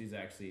incredible. She's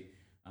actually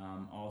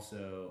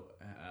also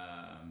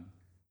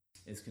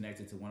is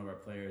connected to one of our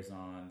players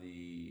on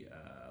the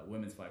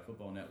Women's Flag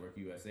Football Network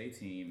USA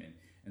team,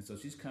 and so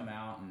she's come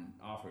out and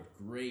offered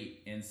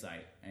great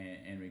insight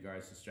in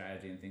regards to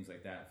strategy and things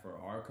like that for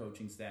our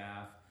coaching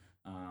staff.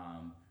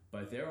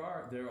 But there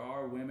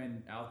are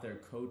women out there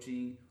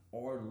coaching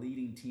or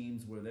leading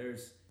teams where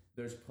there's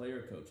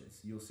player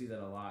coaches. You'll see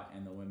that a lot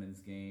in the women's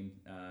game,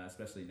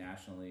 especially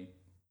nationally,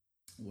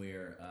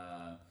 where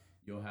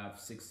you'll have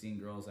 16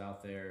 girls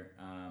out there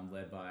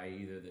led by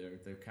either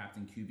their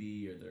captain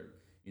QB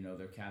or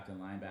their captain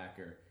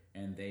linebacker,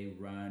 and they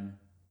run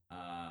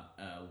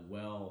a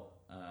well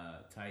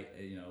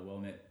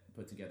knit,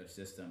 put together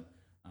system,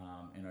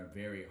 and are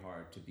very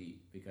hard to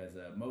beat because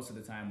most of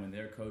the time when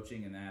they're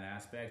coaching in that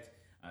aspect,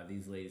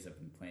 these ladies have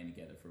been playing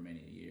together for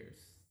many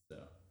years.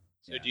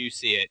 So do you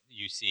see it?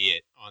 You see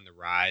it on the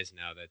rise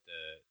now that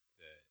the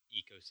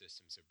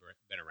ecosystems have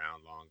been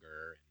around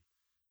longer.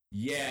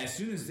 Yeah, as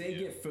soon as they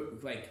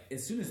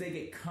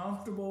get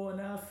comfortable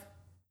enough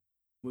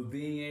with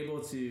being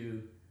able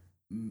to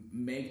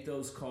make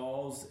those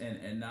calls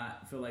and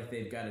not feel like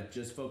they've got to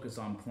just focus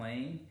on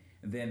playing,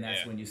 then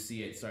that's when you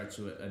see it start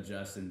to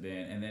adjust and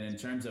bend. And then in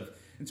terms of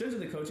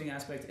the coaching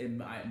aspect, in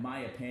my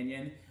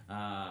opinion,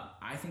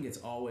 I think it's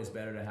always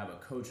better to have a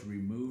coach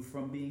removed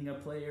from being a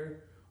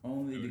player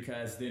only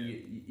because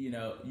then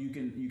you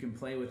can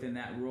play within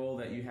that role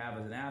that you have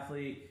as an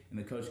athlete, and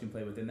the coach can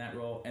play within that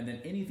role, and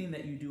then anything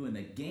that you do in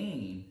the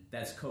game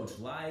that's coach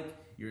like,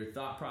 your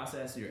thought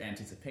process, your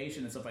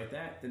anticipation, and stuff like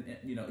that, then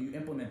you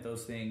implement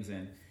those things,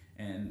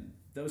 and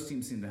those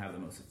teams seem to have the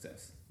most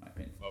success, in my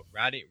opinion. Well,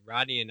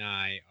 Rodney and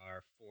I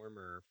are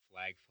former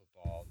flag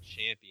football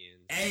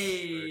champions at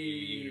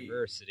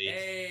University.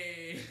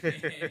 Hey.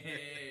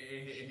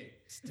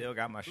 Still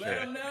got my shirt. Let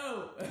them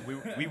know.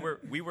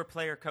 we were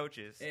player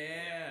coaches.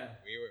 Yeah.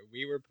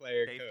 We were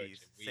player Safeties,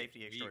 coach.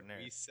 safety extraordinaire.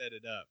 We set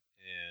it up,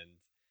 and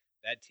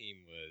that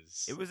team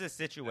was. It was a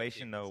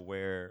situation though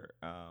where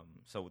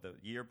so the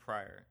year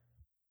prior,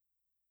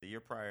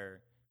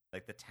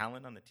 like the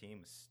talent on the team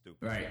was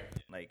stupid. Right.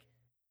 Like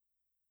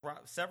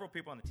several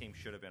people on the team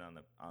should have been on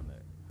the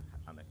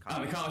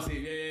college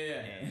team.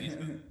 Yeah. And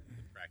the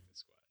practice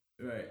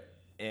squad. Right.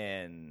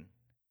 And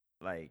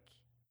like,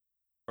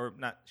 or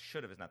not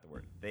should have is not the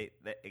word. It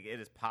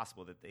is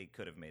possible that they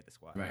could have made the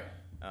squad. Right.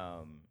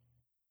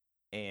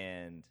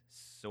 And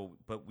so,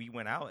 but we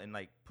went out and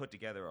like put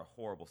together a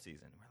horrible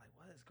season. We're like,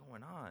 what is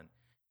going on?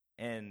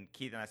 And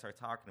Keith and I started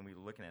talking, and we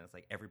were looking at it. It's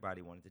like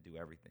everybody wanted to do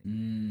everything.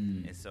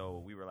 And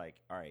so we were like,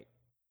 all right,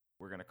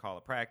 we're going to call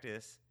a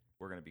practice.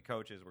 We're going to be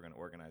coaches. We're going to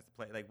organize the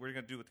play. Like, we're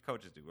going to do what the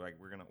coaches do. Like,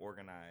 we're going to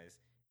organize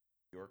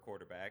your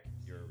quarterback,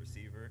 you're a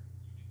receiver.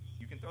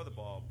 You can throw the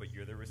ball, but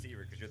you're the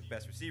receiver because you're the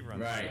best receiver on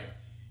the team.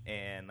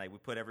 And, like, we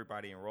put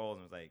everybody in roles,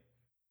 and it was like,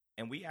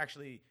 and we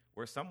actually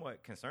were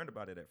somewhat concerned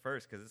about it at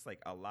first because it's,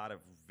 like, a lot of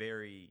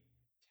very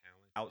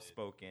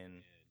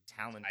outspoken,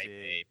 talented, Type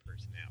A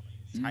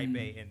personalities. Type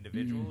A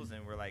individuals,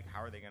 and we're like,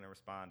 how are they going to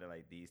respond to,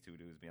 like, these two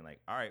dudes being like,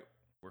 all right,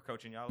 we're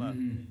coaching y'all up.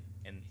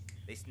 And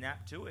they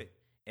snapped to it.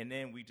 And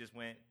then we just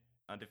went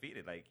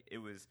undefeated. Like, it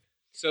was.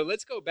 So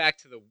let's go back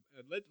to the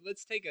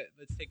let's take a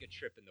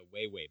trip in the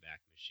way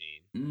back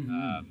machine.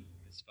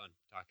 It's fun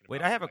talking about.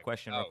 Wait, I have a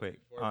question real quick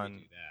before we do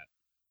that.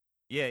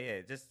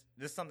 Yeah, just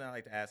something I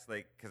like to ask,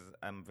 like, because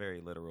I'm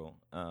very literal.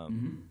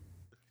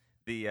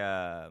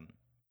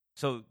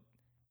 So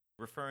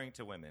referring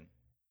to women,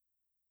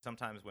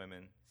 sometimes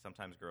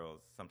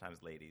girls,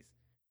 sometimes ladies,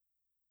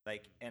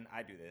 like, and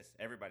I do this.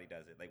 Everybody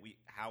does it. Like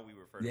how we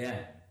refer to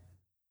women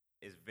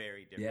is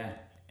very different,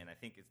 and I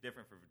think it's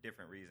different for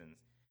different reasons.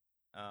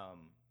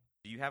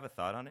 Do you have a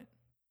thought on it?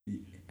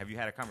 Have you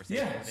had a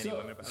conversation with any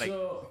women about it?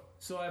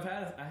 So I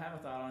have a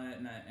thought on it,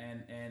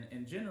 and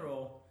in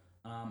general,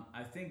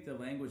 I think the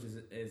language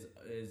is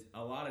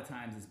a lot of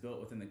times is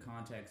built within the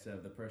context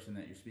of the person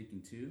that you're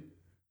speaking to,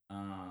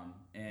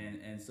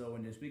 and so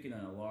when you're speaking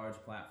on a large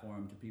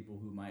platform to people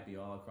who might be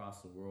all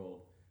across the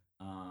world,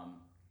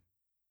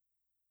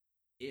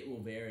 it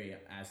will vary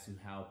as to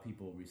how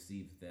people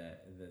receive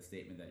the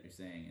statement that you're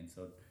saying, and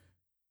so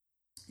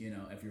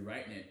if you're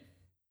writing it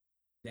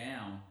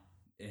down,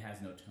 it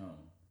has no tone,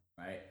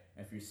 right?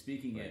 If you're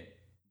speaking it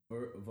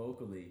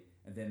vocally,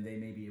 and then they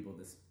may be able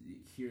to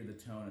hear the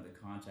tone of the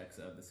context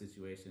of the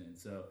situation. And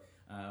so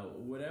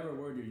whatever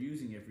word you're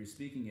using, if you're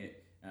speaking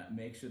it,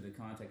 make sure the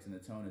context and the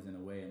tone is in a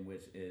way in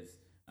which is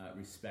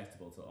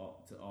respectable to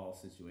all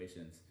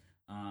situations.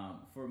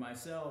 For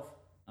myself,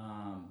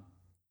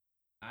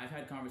 I've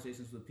had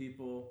conversations with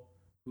people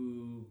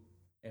who,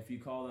 if you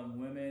call them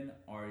women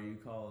or you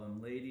call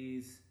them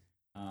ladies,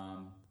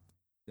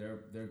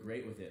 they're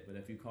great with it. But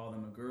if you call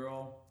them a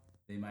girl,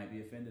 they might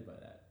be offended by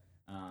that.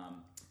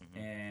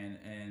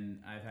 And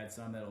I've had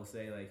some that'll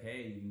say like,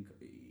 hey,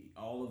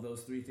 all of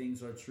those three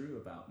things are true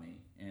about me,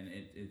 and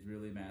it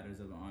really matters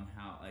on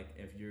how, like,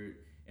 if you're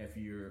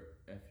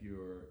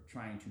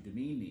trying to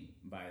demean me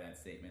by that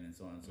statement, and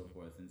so on and so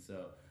forth. And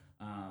so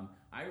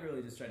I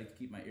really just try to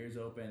keep my ears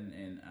open,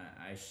 and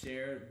I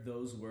share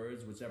those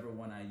words, whichever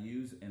one I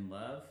use, in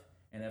love.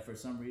 And if for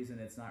some reason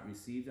it's not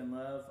received in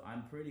love,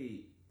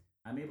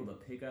 I'm able to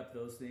pick up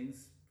those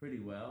things pretty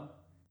well,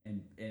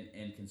 and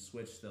can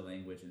switch the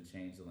language and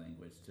change the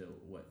language to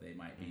what they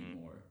might be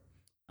more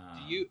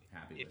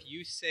happy with. If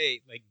you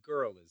say, like,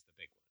 girl is the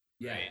big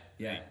one, right?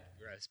 Yeah.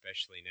 Like,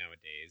 especially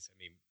nowadays. I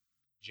mean,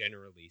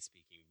 generally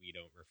speaking, we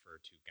don't refer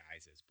to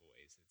guys as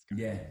boys. It's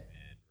guys as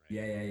men,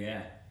 right?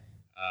 Yeah.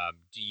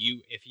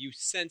 If you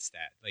sense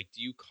that, like,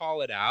 do you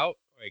call it out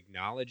or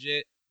acknowledge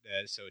it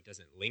so it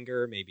doesn't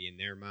linger, maybe in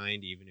their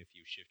mind, even if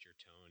you shift your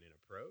tone and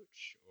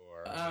approach?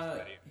 Or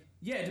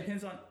yeah, it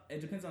depends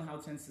on how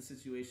tense the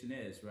situation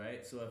is,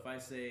 right? So if I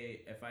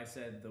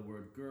said the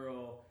word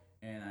girl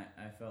and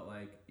I felt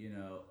like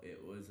it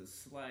was a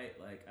slight,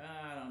 like,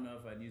 I don't know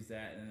if I'd use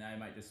that, and then I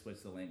might just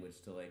switch the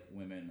language to like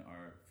women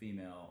or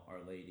female or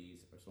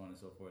ladies or so on and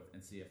so forth,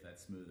 and see if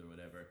that's smooth or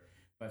whatever.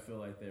 If I feel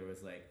like there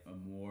was like a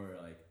more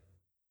like,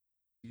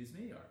 excuse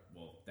me, or,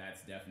 well,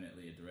 that's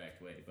definitely a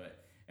direct way.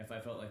 But if I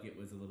felt like it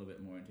was a little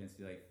bit more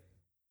intensity, like,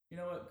 you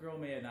know what, girl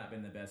may have not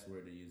been the best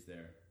word to use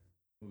there.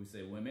 Would we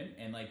say women?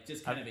 And like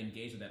just kind of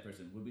engage with that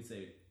person. Would we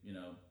say,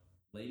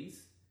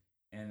 ladies?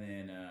 And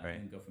then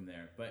and go from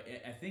there. But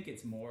I think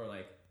it's more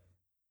like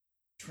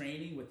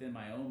training within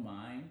my own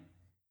mind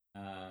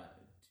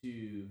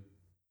to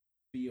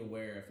be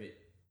aware if it,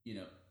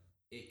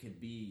 it could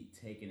be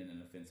taken in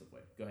an offensive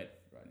way. Go ahead,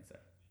 Rodney. Sorry.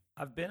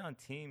 I've been on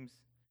teams.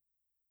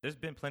 There's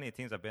been plenty of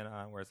teams I've been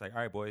on where it's like, all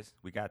right, boys,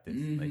 we got this.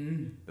 Like,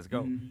 let's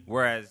go.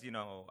 Whereas,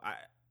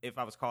 if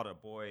I was called a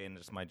boy in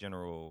just my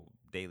general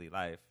daily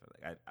life,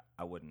 like,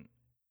 I wouldn't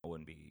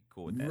be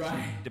cool with that. Right.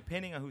 So,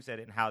 depending on who said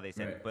it and how they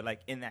said Right. it. But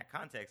like in that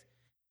context,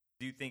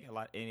 do you think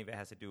any of it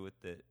has to do with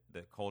the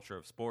culture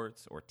of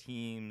sports or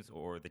teams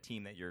or the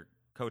team that you're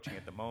coaching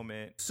at the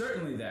moment?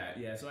 Certainly that,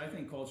 yeah. So I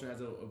think culture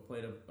has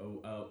played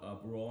a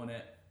role in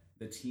it.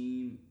 The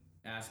team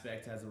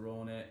aspect has a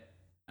role in it.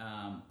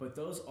 But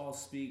those all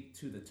speak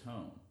to the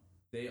tone.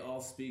 They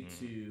all speak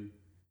to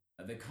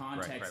the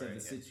context of the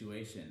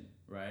situation,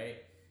 right?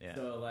 Yeah,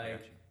 So,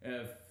 like,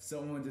 if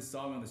someone just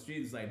saw me on the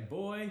street, it's like,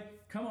 boy,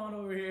 come on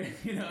over here.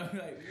 I'm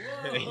like,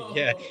 whoa.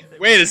 Yeah.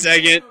 Wait a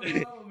second.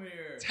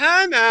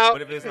 Time out.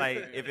 But if it's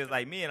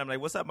like me and I'm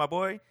like, what's up, my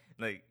boy?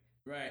 Like,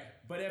 right.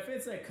 But if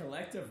it's a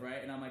collective,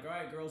 right, and I'm like, all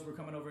right, girls, we're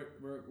coming over,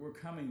 we're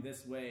coming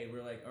this way.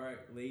 We're like, all right,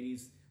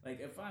 ladies.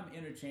 Like, if I'm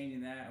interchanging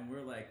that and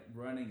we're like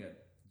running a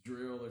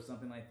drill or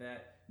something like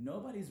that,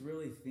 nobody's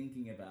really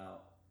thinking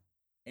about,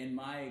 in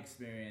my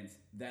experience,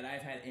 that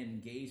I've had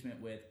engagement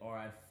with or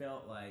I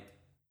felt like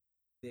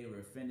they were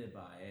offended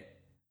by it,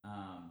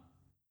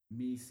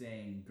 me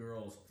saying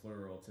girls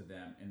plural to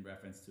them in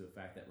reference to the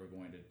fact that we're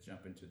going to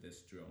jump into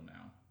this drill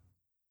now.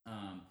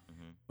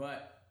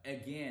 But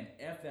again,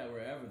 if that were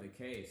ever the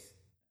case,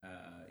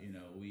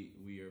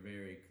 we are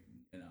very,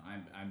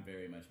 I'm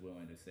very much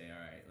willing to say,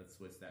 all right, let's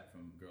switch that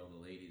from girl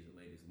to ladies or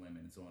ladies to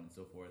women and so on and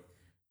so forth.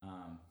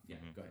 Go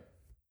ahead.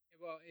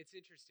 Well, it's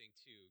interesting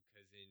too,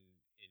 because in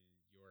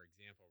your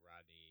example,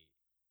 Rodney,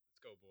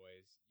 let's go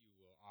boys, you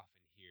will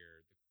often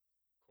hear the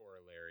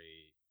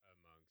corollary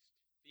amongst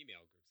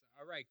female groups.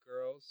 All right,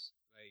 girls,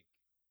 like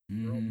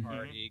girl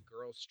party,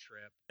 girls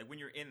trip. Like when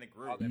you're in the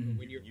All group, that, but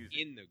when you're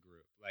in the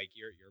group, like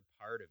you're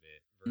part of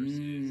it,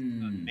 versus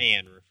a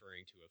man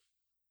referring to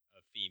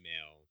a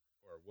female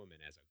or a woman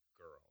as a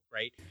girl,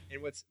 right?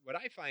 And what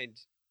I find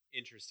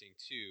interesting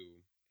too,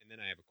 and then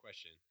I have a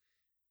question,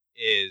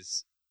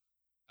 is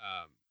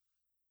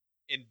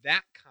in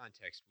that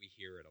context we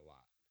hear it a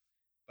lot,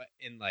 but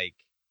in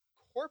like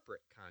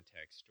corporate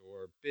context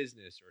or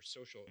business or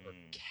social or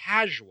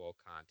casual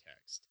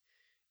context,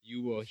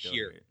 you will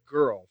hear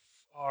girl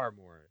far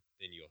more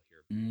than you'll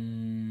hear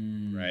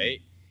boy,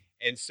 right?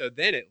 And so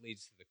then it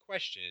leads to the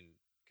question,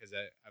 because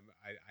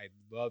I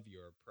love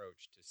your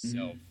approach to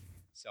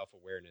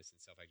self-awareness and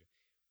self-action.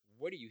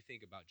 What do you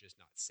think about just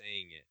not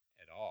saying it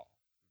at all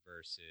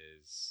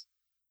versus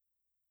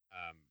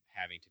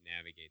having to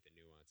navigate the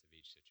nuance of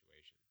each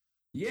situation?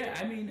 Yeah,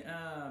 I mean,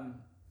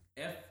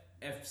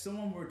 if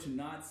someone were to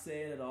not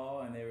say it at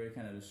all and they were to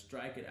kind of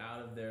strike it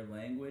out of their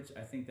language,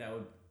 I think that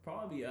would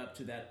probably be up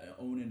to that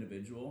own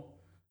individual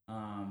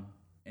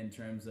in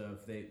terms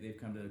of they've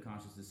come to the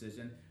conscious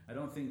decision. I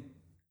don't think,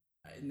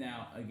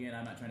 now, again,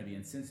 I'm not trying to be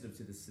insensitive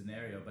to this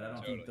scenario, but I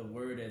don't think the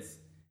word is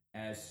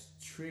as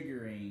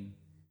triggering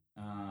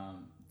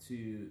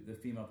to the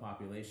female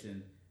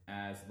population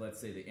as, let's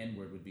say, the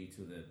N-word would be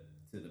to the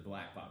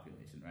black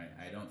population, right?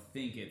 I don't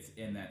think it's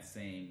in that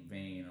same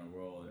vein or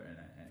world, or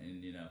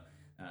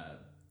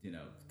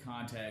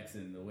context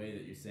and the way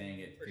that you're saying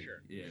it. For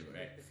sure. Yeah,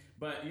 right.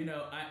 But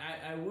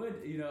I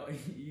would,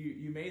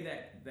 you made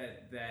that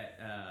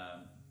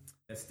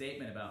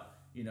statement about,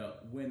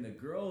 when the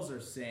girls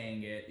are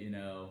saying it,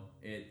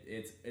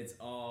 it's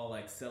all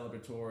like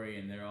celebratory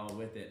and they're all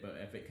with it. But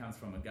if it comes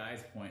from a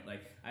guy's point,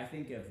 like I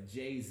think if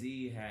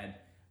Jay-Z had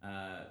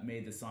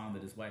made the song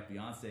that his wife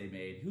Beyonce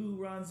made, "Who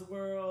Runs the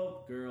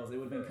World, Girls," it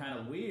would have been kind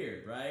of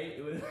weird, right?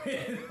 It would have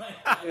been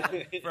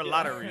like, for a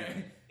lot of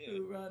reasons.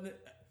 Who run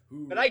it?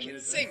 But I can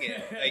sing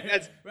it. Like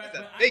that's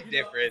a big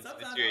difference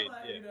between.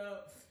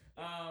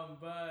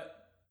 But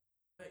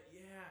yeah.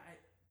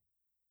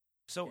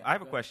 So I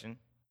have a question.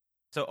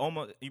 So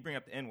almost you bring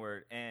up the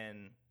N-word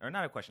or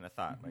not a question, a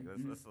thought. Like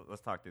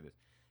let's talk through this.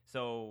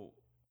 So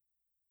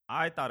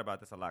I thought about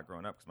this a lot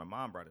growing up because my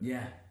mom brought it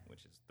up,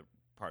 which is the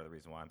part of the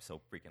reason why I'm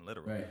so freaking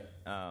literal. Right.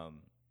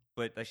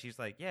 But like, she's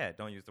like, yeah,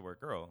 don't use the word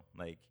girl.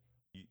 Like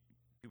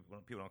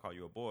people don't call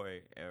you a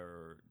boy,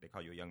 or they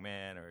call you a young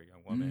man or a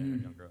young woman or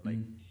a young girl. Like,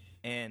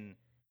 and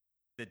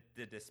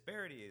the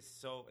disparity is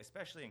so,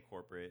 especially in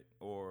corporate,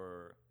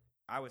 or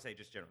I would say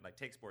just general. Like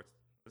take sports.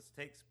 Let's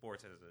take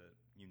sports as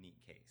a unique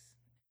case.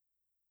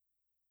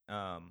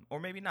 Or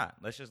maybe not.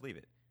 Let's just leave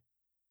it.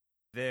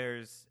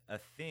 There's a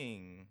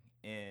thing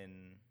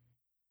in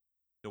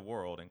the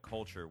world and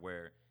culture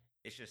where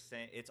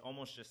it's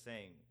almost just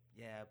saying,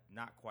 yeah,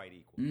 not quite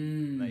equal.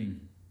 Like,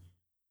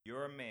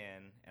 you're a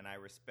man and I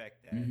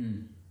respect that.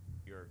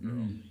 You're a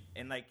girl.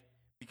 And like,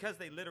 because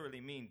they literally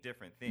mean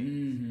different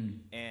things.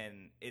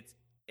 And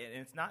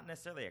it's not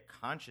necessarily a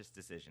conscious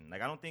decision.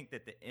 Like, I don't think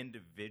that the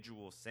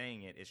individual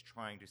saying it is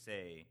trying to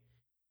say,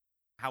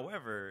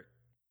 however,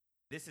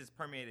 this has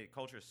permeated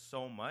culture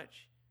so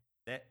much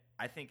that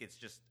I think it's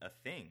just a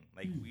thing.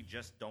 Like, we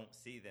just don't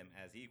see them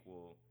as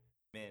equal,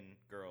 men,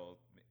 girls.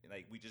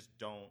 Like, we just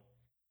don't,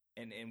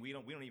 and we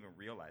don't even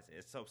realize it.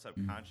 It's so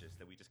subconscious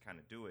that we just kind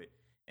of do it.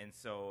 And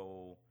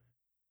so,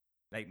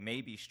 like,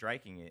 maybe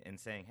striking it and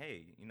saying,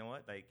 hey, you know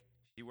what? Like,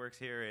 she works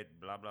here at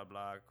blah, blah,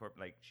 blah corp.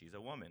 Like, she's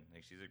a woman.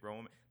 Like, she's a grown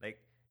woman. Like,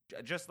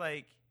 just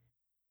like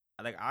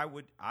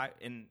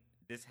and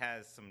this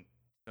has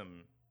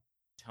some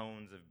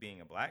tones of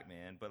being a black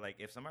man, but like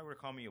if somebody were to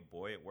call me a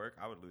boy at work,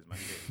 I would lose my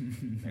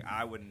shit. Like,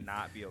 I would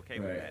not be okay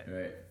with that.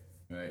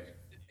 Right.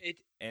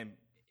 And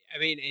I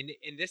mean,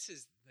 and this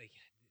is like,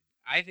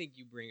 I think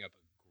you bring up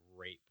a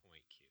great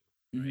point,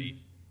 Q. Right?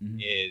 Mm-hmm.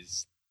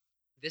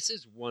 This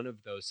is one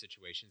of those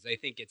situations. I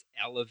think it's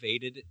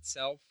elevated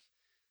itself.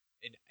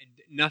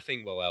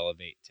 Nothing will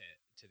elevate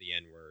to the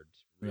N word,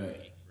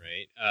 really,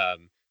 right?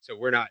 So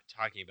we're not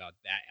talking about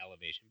that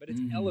elevation, but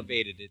it's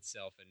elevated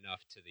itself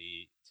enough to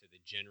the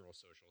general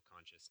social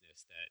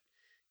consciousness that,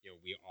 you know,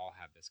 we all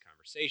have this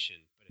conversation.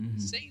 But at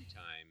the same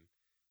time,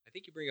 I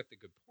think you bring up the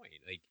good point.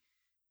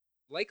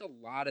 Like a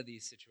lot of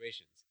these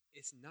situations,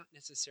 it's not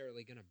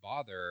necessarily going to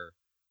bother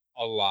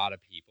a lot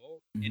of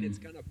people, and it's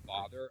going to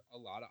bother a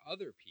lot of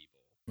other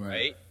people,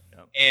 right?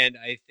 Yep. And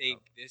I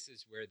think this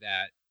is where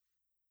that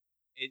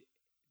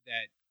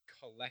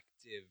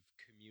collective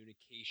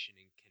communication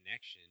and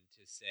connection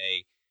to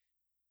say,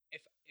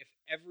 if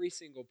every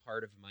single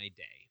part of my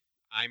day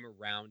I'm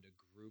around a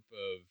group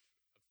of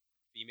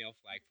female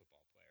flag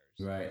football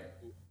players,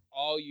 who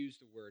all use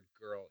the word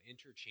girl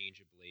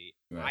interchangeably,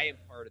 I am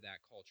part of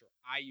that culture.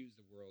 I use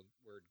the word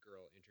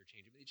girl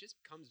interchangeably. It just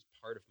becomes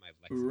part of my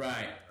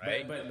lexicon.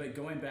 Right. But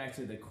going back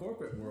to the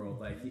corporate world,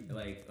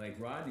 like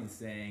Rodney's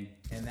saying,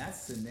 in that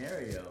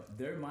scenario,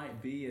 there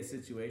might be a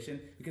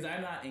situation, because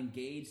I'm not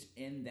engaged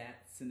in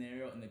that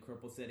scenario in the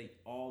corporate setting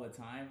all the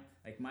time.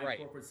 Like my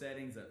corporate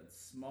setting's a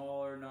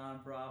smaller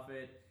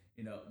nonprofit,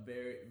 you know,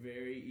 very,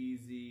 very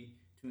easy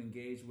to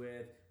engage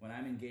with. When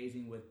I'm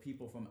engaging with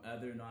people from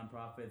other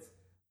nonprofits,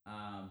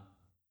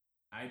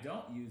 I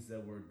don't use the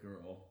word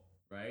girl,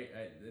 right?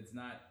 It's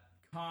not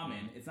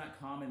common. It's not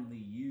commonly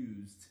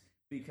used,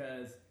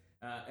 because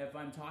if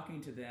I'm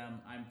talking to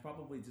them, I'm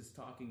probably just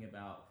talking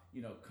about,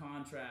 you know,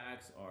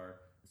 contracts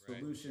or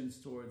solutions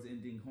towards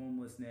ending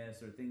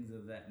homelessness or things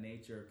of that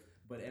nature.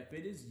 But if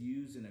it is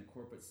used in a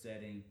corporate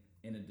setting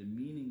in a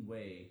demeaning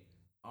way,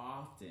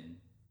 often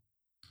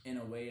in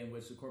a way in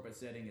which the corporate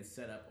setting is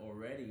set up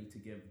already to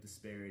give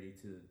disparity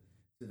to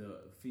the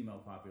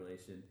female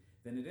population,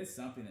 then it is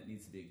something that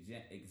needs to be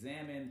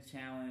examined,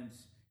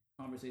 challenged.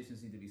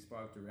 Conversations need to be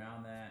sparked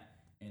around that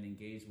and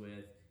engaged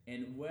with.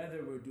 And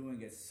whether we're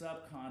doing it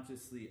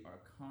subconsciously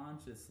or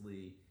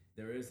consciously,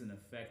 there is an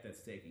effect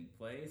that's taking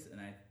place. And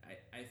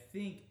I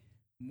think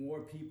more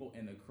people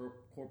in the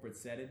corporate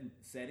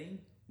setting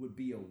would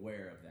be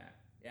aware of that.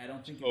 I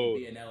don't think it would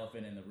be an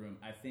elephant in the room.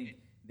 I think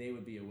they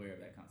would be aware of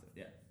that concept.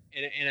 Yeah.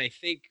 And I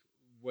think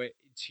what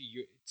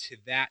to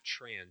that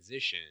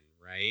transition,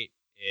 right,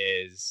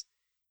 is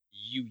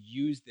you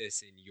use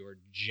this in your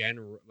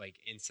general, like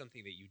in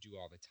something that you do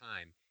all the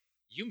time,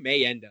 you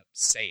may end up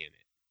saying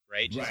it,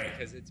 right? Just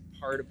because it's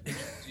part of what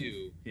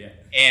you do.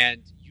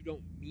 And you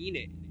don't mean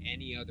it in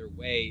any other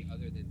way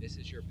other than this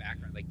is your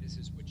background. Like, this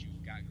is what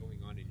you've got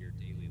going on in your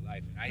daily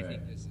life. And I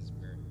think this is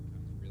where it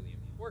becomes really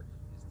important,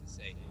 is to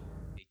say,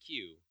 hey,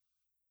 Q,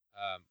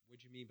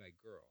 what'd you mean by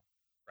girl?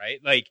 Right?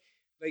 Like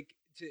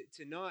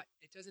to not,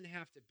 it doesn't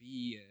have to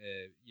be,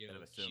 you know,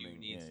 Q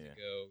needs to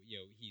go, you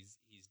know, he's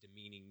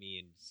demeaning me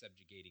and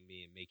subjugating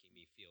me and making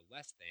me feel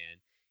less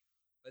than.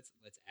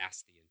 Let's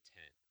ask the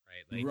intent,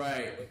 right? Like,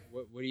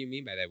 what do you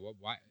mean by that?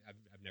 Why?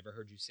 I've never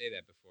heard you say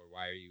that before.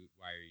 Why are you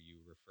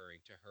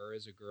referring to her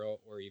as a girl,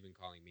 or even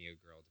calling me a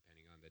girl,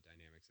 depending on the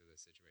dynamics of the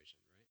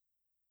situation, right?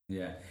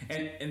 Yeah,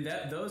 and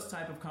those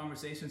type of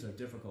conversations are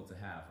difficult to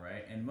have,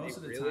 right? And most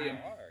of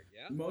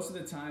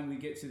the time we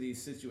get to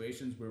these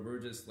situations where we're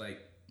just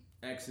like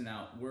Xing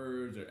out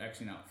words or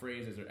Xing out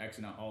phrases or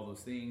Xing out all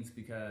those things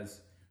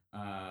because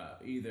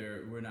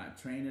either we're not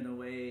trained in a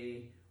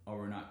way or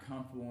we're not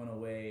comfortable in a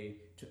way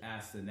to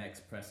ask the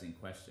next pressing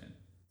question,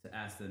 to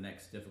ask the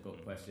next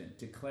difficult question,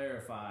 to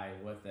clarify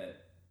what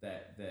that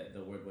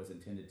the word was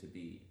intended to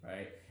be,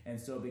 right? And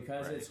so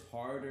because it's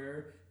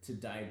harder to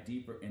dive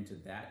deeper into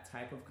that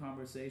type of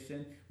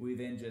conversation, we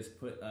then just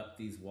put up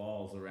these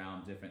walls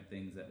around different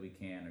things that we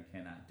can or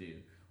cannot do,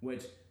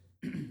 which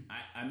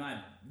I'm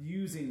not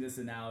using this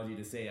analogy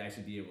to say I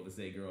should be able to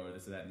say girl or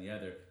this or that and the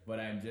other, but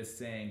I'm just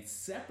saying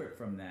separate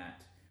from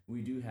that,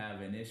 we do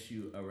have an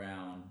issue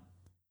around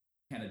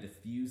kind of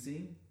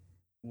diffusing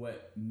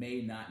what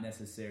may not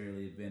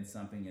necessarily have been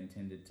something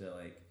intended to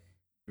like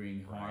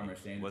bring harm or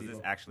shame. Was people.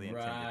 this actually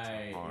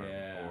intended to harm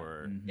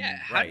or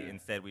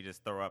instead we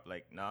just throw up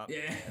like no.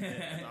 Yeah.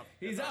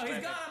 He's gone.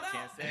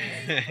 Can't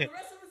say.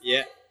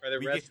 For the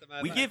rest of my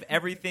life. We give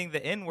everything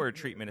the N-word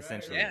treatment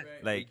essentially.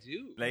 Like, we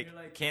do.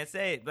 Like, can't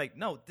say it. Like,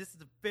 no, this is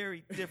a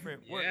very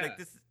different word. Like,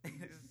 this is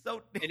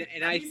so different.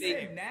 And I he think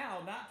said now,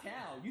 not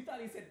cow. You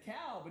thought he said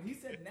cow, but he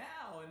said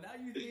now, and now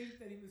you think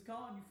that he was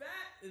calling you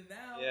fat, and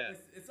now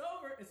it's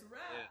over. It's a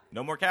wrap. Yeah.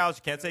 No more cows.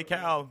 You can't say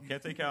cow.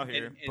 Can't say cow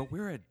here. But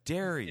we're a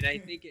dairy. And I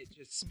think it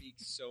just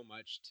speaks so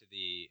much to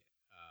the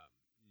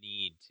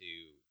need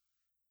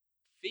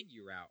to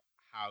figure out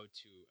how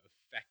to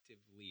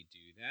effectively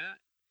do that,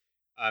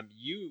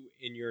 you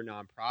in your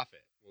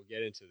nonprofit, we'll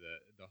get into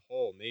the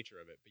whole nature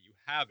of it, but you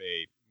have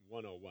a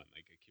 101,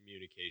 like a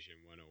communication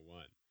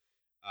 101.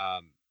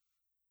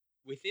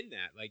 Within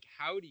that, like,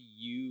 how do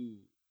you,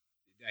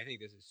 I think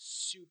this is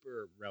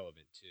super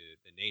relevant to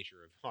the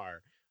nature of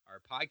our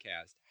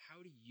podcast.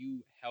 How do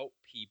you help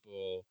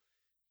people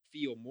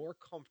feel more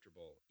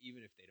comfortable,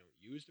 even if they don't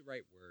use the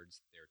right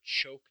words, they're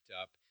choked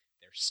up,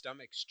 their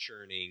stomach's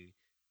churning,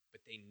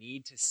 but they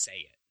need to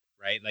say it,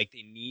 right? Like,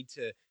 they need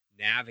to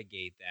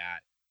navigate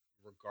that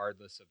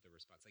regardless of the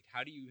response. Like,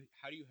 how do you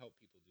help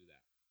people do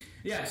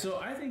that? Yeah, so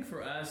I think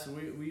for us,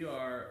 we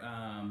are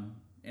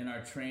in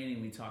our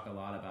training, we talk a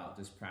lot about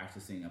just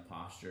practicing a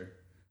posture.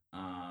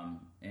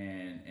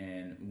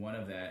 And one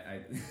of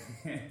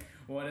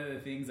one of the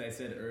things I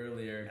said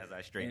earlier, as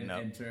I straighten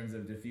up in terms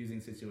of diffusing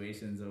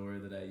situations, a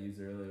word that I used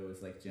earlier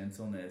was like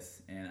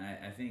gentleness. And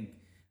I think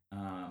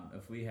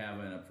if we have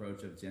an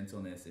approach of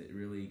gentleness, it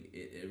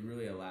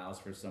really allows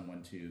for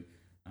someone to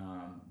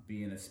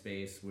be in a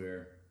space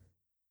where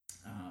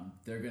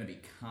they're going to be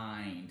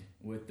kind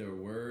with their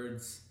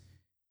words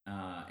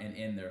and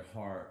in their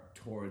heart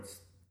towards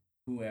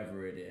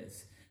whoever it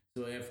is.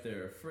 So if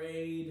they're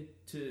afraid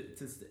to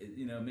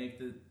make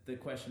the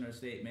question or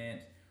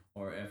statement,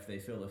 or if they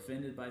feel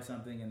offended by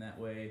something in that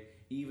way,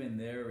 even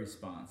their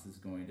response is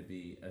going to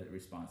be a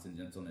response in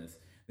gentleness.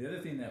 The other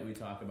thing that we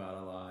talk about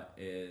a lot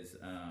is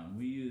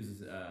we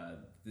use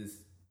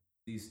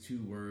these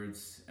two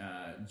words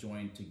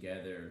joined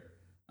together,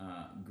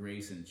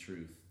 grace and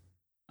truth,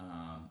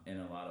 in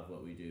a lot of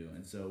what we do.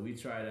 And so we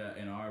try to,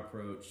 in our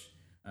approach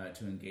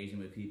to engaging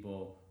with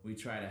people, we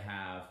try to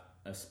have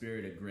a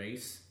spirit of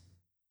grace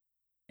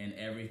in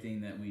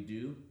everything that we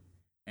do.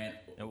 And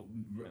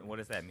what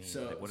does that mean?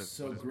 So, like, what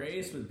is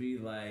grace would be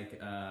like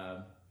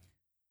kind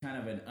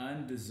of an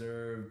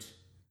undeserved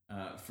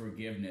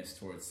forgiveness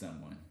towards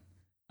someone.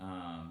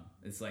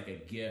 It's like a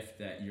gift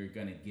that you're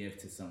going to give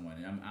to someone.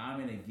 And I'm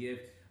going to give.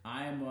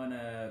 I'm going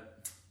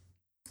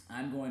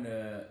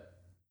to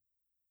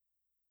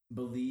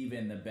believe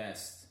in the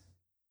best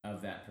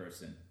of that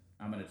person.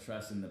 I'm going to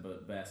trust in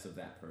the best of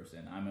that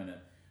person. I'm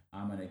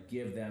going to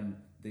give them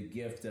the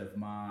gift of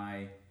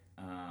my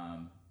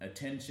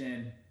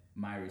attention,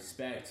 my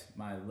respect,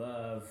 my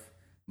love,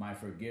 my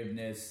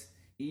forgiveness,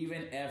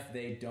 even if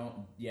they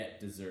don't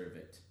yet deserve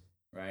it,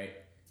 right?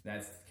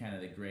 That's kind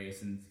of the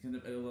grace, and kind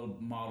of a little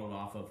modeled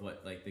off of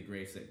what, like, the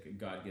grace that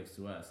God gives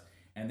to us.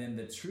 And then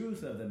the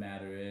truth of the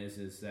matter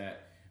is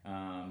that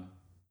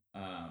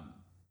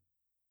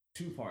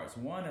two parts.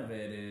 One of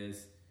it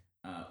is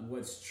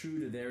what's true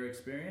to their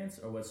experience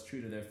or what's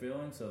true to their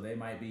feelings. So they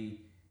might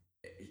be,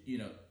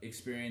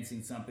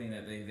 experiencing something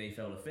that they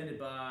felt offended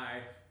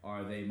by,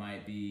 or they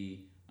might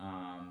be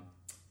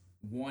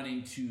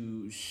wanting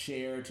to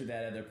share to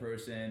that other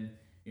person,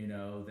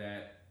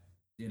 that,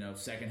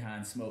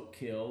 secondhand smoke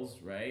kills,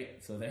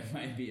 right? So there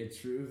might be a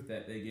truth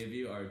that they give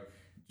you, or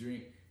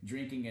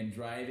drinking and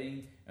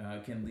driving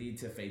can lead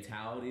to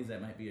fatalities.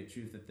 That might be a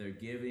truth that they're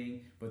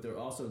giving, but they're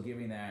also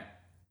giving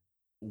that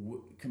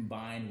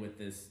combined with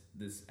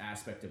this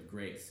aspect of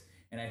grace.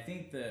 And I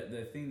think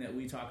the thing that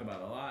we talk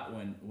about a lot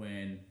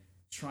when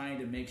trying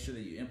to make sure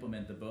that you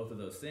implement both of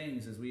those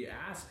things is we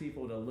ask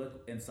people to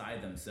look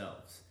inside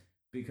themselves,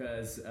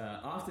 because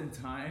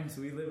oftentimes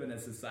we live in a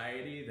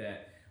society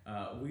that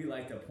we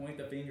like to point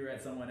the finger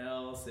at someone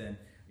else, and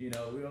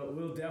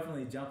we'll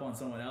definitely jump on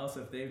someone else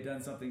if they've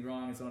done something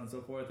wrong, and so on and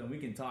so forth, and we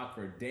can talk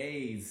for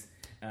days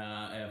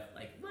if,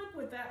 like, look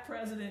what that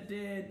president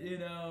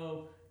did,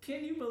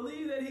 can you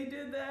believe that he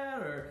did that?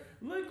 Or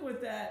look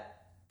what that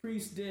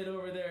priest did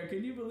over there,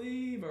 can you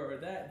believe? Or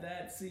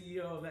that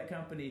CEO of that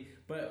company.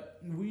 But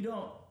we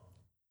don't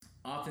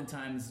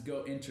oftentimes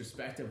go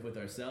introspective with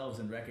ourselves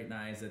and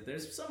recognize that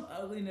there's some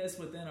ugliness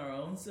within our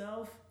own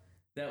self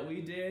that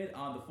we did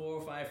on the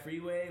 405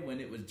 freeway when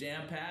it was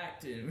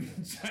jam-packed and we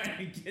were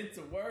trying to get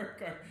to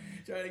work or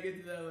trying to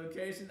get to that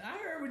location. I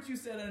heard what you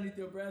said underneath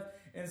your breath.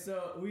 And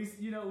so we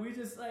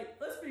just, like,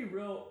 let's be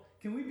real.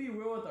 Can we be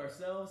real with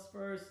ourselves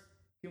first?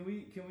 Can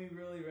we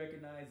really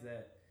recognize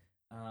that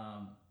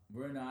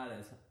we're not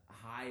as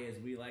high as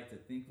we like to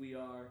think we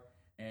are?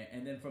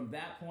 And then from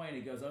that point,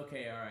 it goes,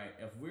 okay, all right,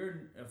 if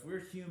we're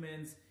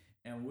humans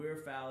and we're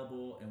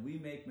fallible and we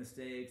make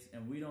mistakes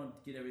and we don't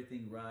get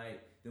everything right,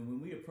 then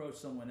when we approach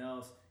someone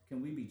else,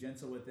 can we be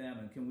gentle with them,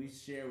 and can we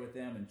share with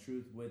them in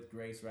truth with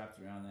grace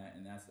wrapped around that?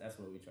 And that's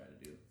what we try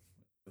to do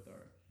with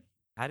our.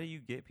 How do you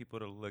get people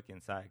to look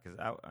inside? Because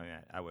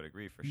I would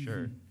agree for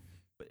sure,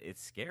 but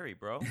it's scary,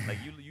 bro. Like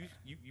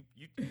you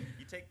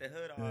take the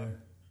hood off,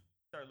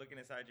 start looking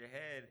inside your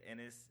head,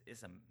 and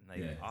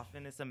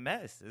often it's a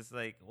mess. It's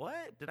like,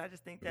 what did I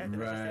just think that?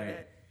 Did I just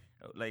say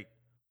that? Like,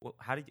 well,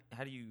 how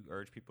do you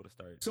urge people to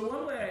start? So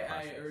one way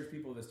I urge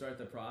people to start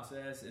the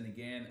process, and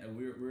again,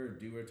 we're a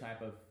doer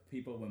type of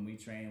people. When we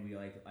train, we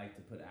like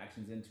to put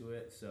actions into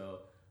it. So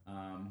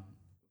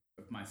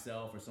if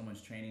myself or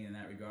someone's training in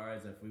that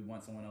regards, if we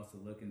want someone else to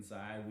look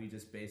inside, we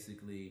just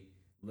basically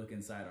look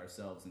inside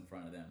ourselves in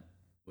front of them,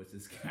 which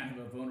is kind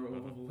of a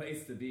vulnerable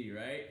place to be,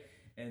 right?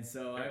 And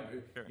so I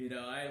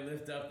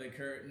lift up the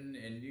curtain,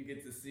 and you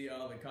get to see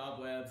all the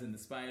cobwebs and the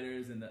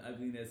spiders and the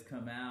ugliness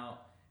come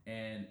out,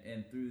 and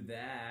through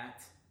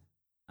that,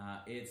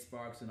 it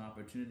sparks an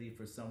opportunity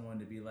for someone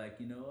to be like,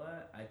 you know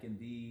what, I can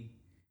be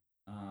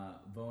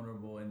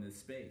vulnerable in this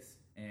space.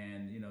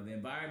 And the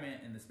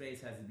environment and the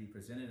space has to be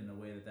presented in a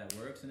way that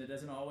works, and it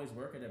doesn't always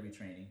work at every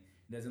training.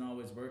 It doesn't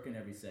always work in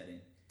every setting,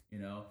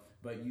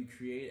 but you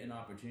create an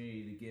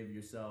opportunity to give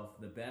yourself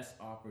the best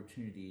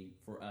opportunity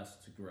for us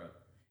to grow.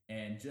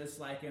 And just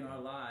like in our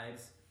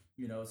lives,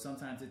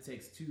 sometimes it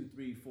takes 2,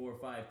 3, 4,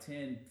 5,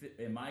 10,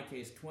 in my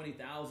case,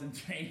 20,000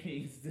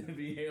 trainings to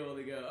be able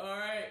to go, all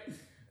right,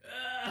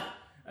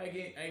 I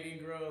can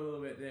grow a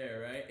little bit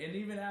there, right? And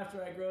even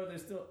after I grow,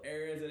 there's still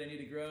areas that I need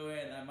to grow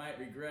in. I might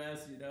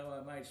regress,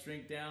 I might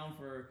shrink down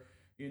for,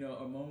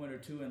 a moment or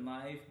two in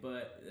life,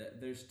 but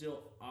there's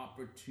still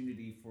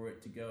opportunity for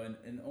it to go.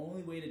 And the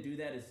only way to do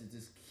that is to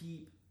just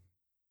keep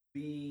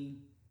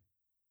being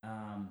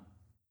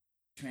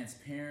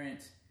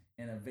transparent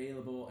and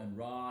available and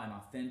raw and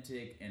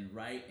authentic and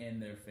right in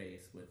their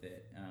face with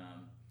it. I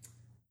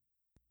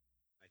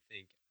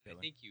think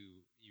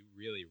you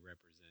really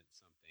represent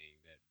something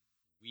that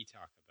we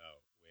talk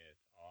about with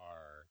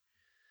our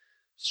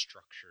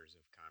structures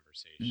of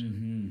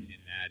conversation,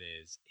 and that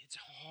is, it's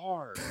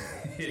hard.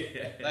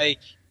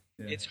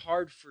 It's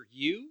hard for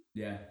you.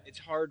 Yeah. It's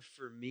hard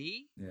for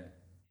me. Yeah.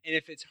 And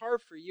if it's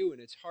hard for you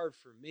and it's hard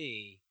for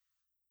me,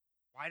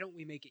 why don't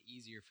we make it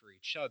easier for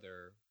each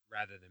other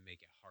rather than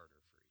make it harder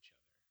for each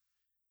other?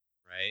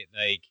 Right?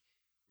 Like,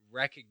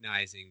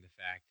 recognizing the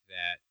fact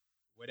that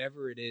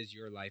whatever it is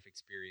your life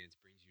experience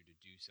brings you to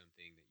do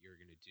something that you're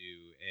going to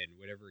do, and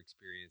whatever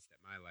experience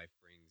that my life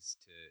brings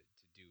to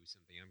do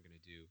something I'm going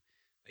to do,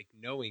 like,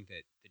 knowing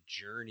that the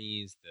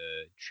journeys,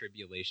 the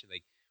tribulation,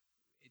 like,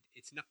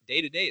 it's not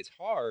day to day, it's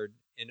hard,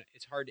 and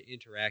it's hard to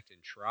interact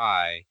and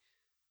try.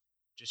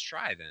 Just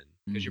try then,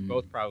 because you're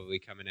both probably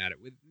coming at it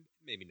with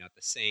maybe not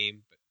the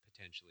same, but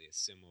potentially a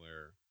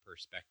similar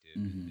perspective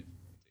and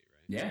difficulty,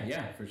 right?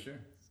 Yeah, for sure.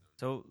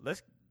 So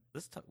let's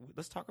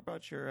talk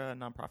about your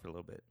nonprofit a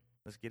little bit.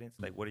 Let's get into,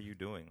 like, what are you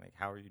doing? Like,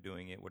 how are you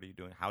doing it? What are you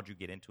doing? How'd you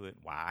get into it?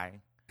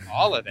 Why?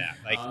 All of that.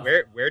 Like,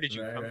 where did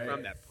you come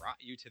from that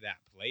brought you to that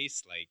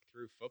place, like,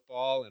 through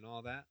football and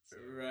all that? So.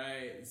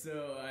 Right.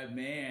 So,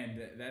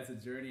 man, that's a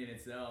journey in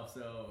itself.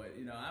 So,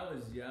 I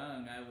was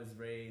young. I was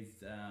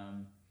raised,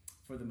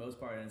 for the most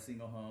part, in a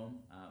single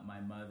home.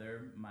 My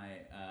mother,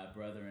 my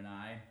brother, and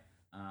I,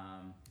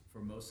 for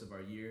most of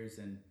our years.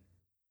 And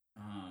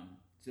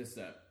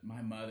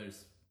my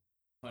mother's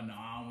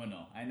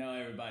phenomenal. I know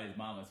everybody's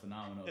mom is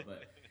phenomenal,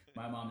 but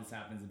my mom just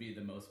happens to be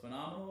the most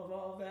phenomenal of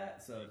all of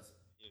that. So just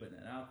putting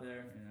it out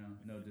there,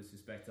 no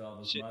disrespect to all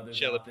those mothers.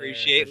 She'll out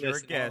appreciate there. You're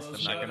a guest.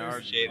 I'm not going to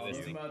argue. All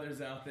those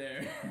mothers out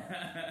there.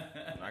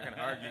 I'm not going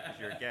to argue because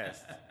you're a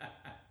guest.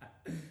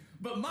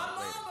 But my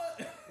mama.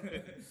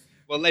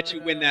 We'll let you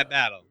win that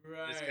battle,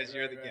 right, just because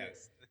you're the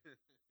guest.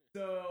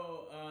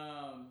 So,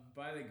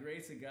 by the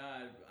grace of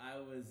God,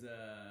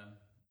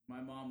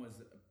 my mom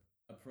was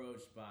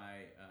approached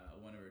by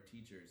one of her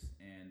teachers,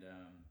 and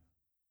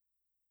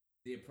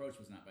the approach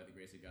was not by the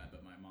grace of God,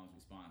 but my mom's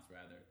response,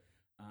 rather.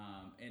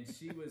 And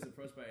she was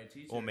approached by a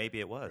teacher. Well, maybe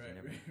it was.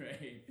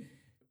 Right.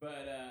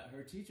 But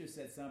her teacher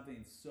said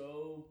something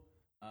so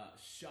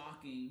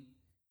shocking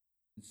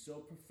and so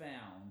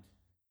profound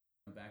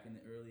back in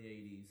the early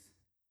 80s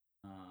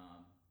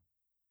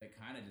that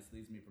kind of just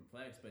leaves me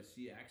perplexed. But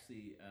she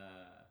actually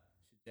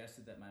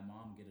suggested that my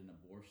mom get an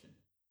abortion.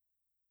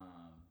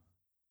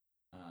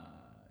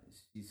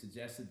 She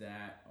suggested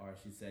that, or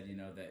she said,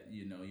 that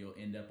you'll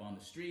end up on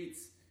the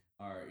streets,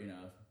 or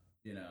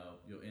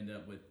you'll end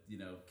up with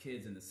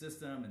kids in the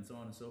system, and so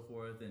on and so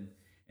forth. And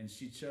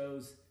she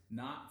chose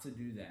not to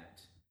do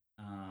that.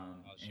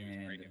 She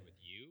was pregnant with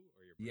you,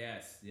 or your brother?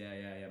 Yes,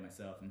 yeah,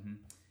 myself.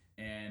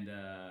 And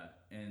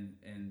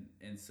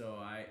so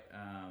I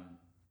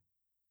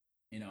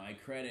I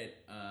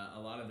credit a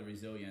lot of the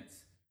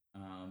resilience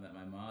that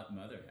my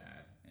mother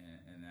had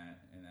in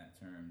that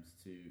terms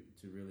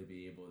to really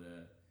be able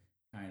to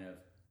kind of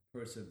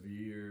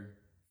persevere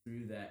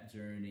through that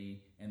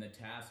journey. And the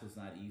task was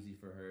not easy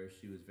for her.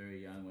 She was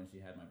very young when she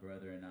had my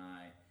brother and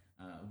I.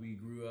 We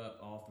grew up,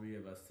 all three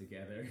of us,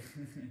 together,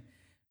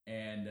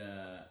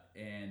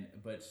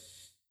 but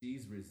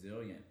she's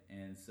resilient,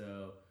 and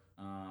so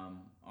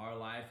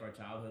our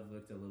childhood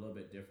looked a little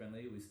bit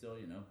differently. We still,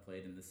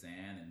 played in the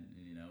sand and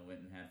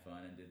went and had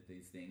fun and did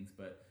these things,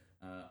 but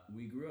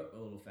we grew up a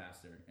little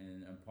faster.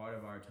 And part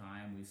of our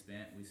time we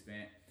spent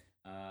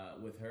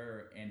with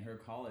her in her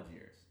college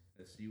years.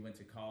 She went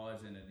to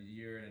college in a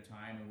year and a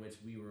time in which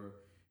we were,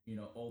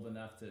 old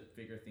enough to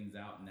figure things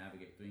out and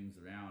navigate things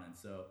around. And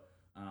so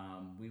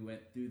we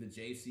went through the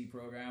JC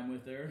program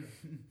with her.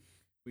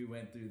 We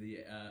went through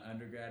the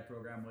undergrad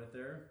program with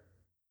her.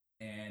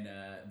 And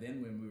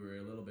then when we were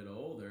a little bit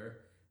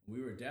older,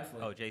 we were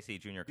definitely... JC,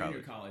 junior college.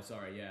 Junior college,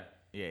 sorry, yeah.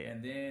 Yeah.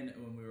 And then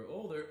when we were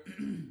older,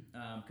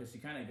 because she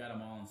kind of got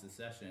them all in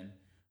succession,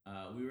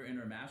 we were in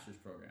her master's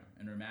program.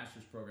 And her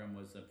master's program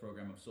was a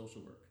program of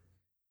social work.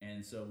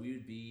 And so we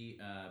would be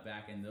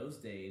back in those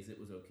days. It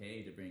was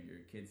okay to bring your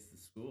kids to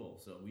school,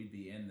 so we'd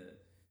be in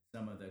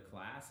some of the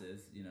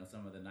classes,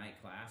 some of the night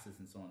classes,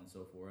 and so on and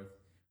so forth,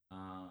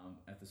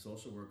 at the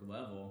social work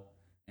level.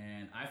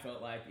 And I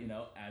felt like,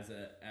 as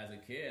a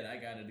kid, I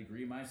got a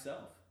degree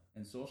myself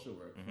in social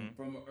work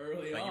from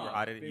early on.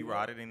 You were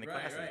auditing the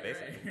classes,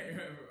 basically.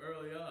 Right.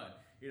 Early on,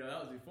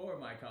 that was before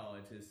my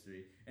college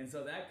history, and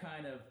so that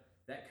kind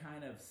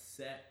of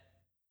set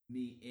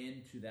me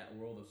into that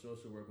world of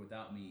social work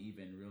without me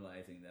even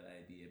realizing that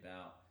I'd be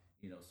about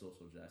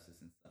social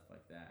justice and stuff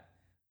like that.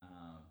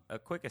 A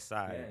quick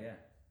aside, yeah,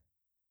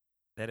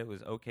 that it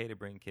was okay to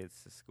bring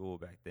kids to school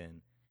back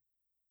then.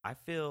 I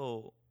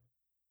feel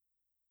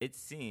it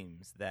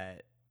seems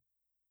that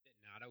is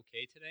it not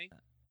okay today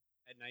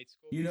at night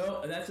school?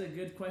 That's a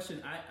good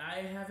question.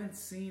 I haven't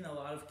seen a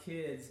lot of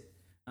kids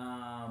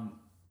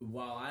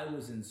while I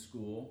was in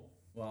school,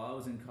 while I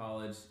was in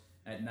college.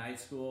 At night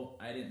school,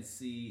 I didn't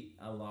see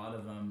a lot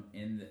of them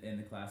in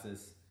the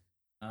classes,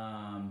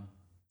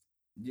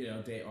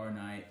 day or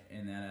night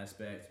in that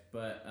aspect.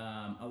 But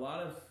a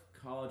lot of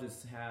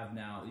colleges have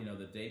now,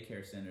 the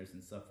daycare centers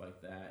and stuff like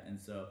that. And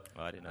so,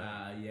 I didn't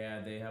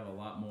know. They have a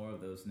lot more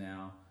of those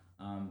now.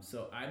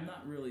 So I'm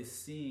not really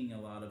seeing a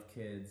lot of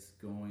kids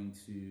going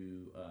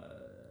to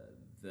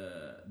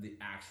the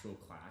actual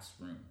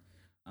classroom.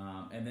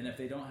 And then if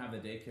they don't have the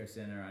daycare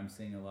center, I'm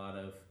seeing a lot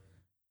of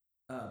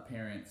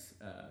parents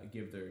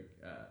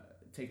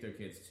take their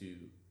kids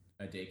to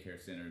a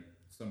daycare center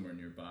somewhere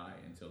nearby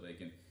until they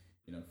can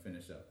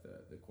finish up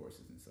the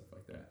courses and stuff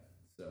like that.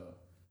 So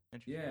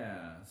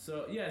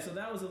so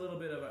that was a little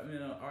bit of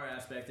our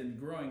aspect. And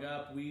growing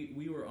up,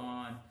 we were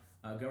on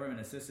government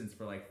assistance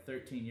for like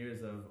 13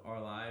 years of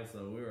our lives,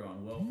 so we were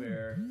on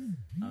welfare.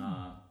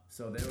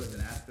 So there was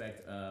an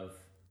aspect of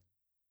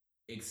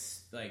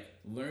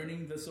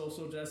learning the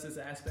social justice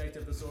aspect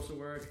of the social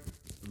work,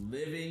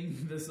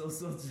 living the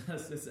social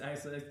justice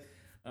aspect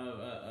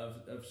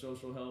of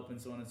social help, and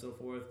so on and so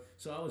forth.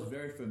 So I was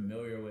very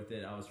familiar with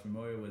it. I was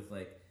familiar with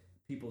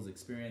people's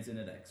experience in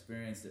it. I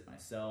experienced it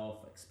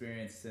myself.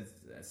 Experienced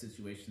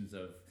situations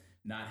of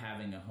not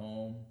having a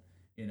home,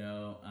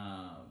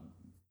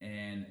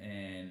 and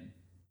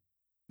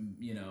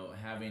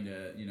having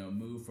to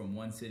move from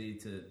one city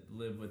to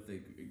live with the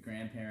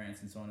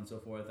grandparents and so on and so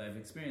forth. I've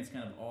experienced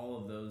kind of all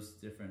of those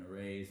different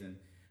arrays, and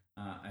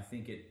I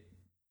think it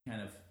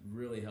kind of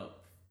really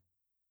helped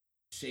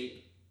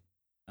shape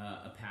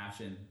a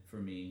passion for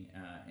me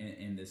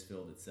in this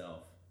field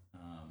itself.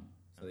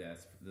 So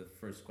that's the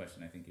first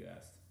question I think you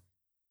asked.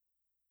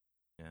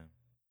 Yeah.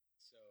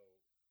 So,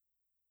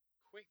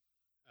 quick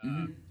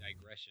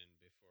digression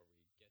before we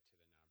get to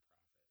the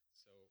nonprofit.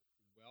 So,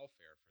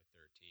 welfare for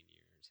 13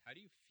 years. How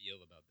do you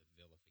feel about the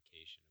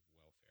vilification of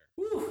welfare?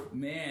 Whew,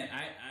 man,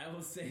 I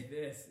will say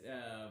this.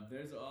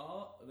 There's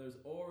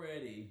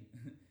already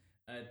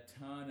a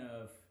ton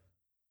of,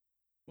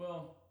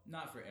 well,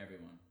 not for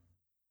everyone.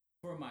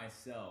 For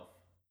myself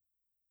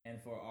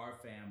and for our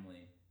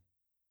family,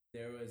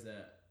 there was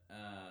a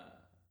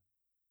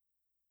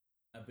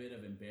bit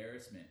of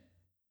embarrassment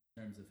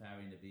in terms of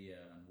having to be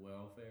on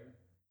welfare.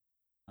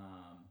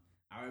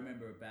 I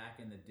remember back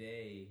in the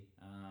day,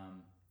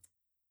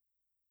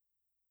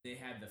 they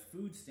had the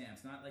food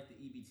stamps, not like the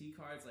EBT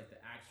cards, like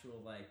the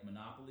actual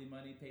Monopoly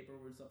money paper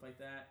and stuff like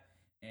that.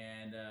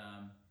 And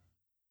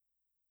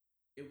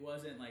it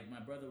wasn't my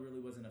brother really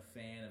wasn't a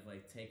fan of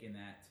taking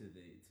that to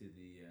the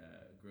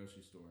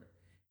grocery store.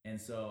 And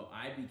so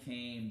I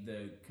became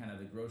the kind of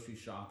the grocery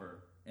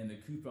shopper and the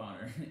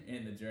couponer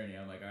in the journey.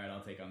 I'm like, all right,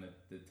 I'll take on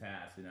the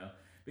task,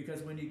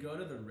 because when you go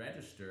to the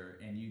register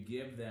and you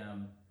give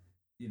them,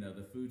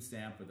 the food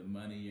stamp or the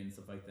money and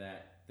stuff like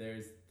that,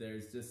 there's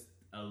just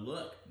a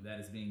look that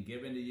is being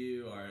given to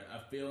you, or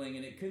a feeling,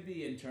 and it could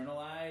be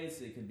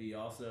internalized. It could be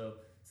also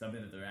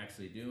something that they're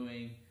actually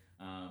doing,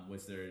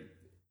 which there are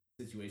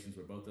situations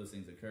where both those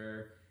things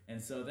occur.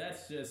 And so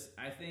that's just,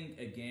 I think,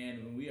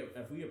 again,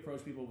 if we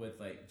approach people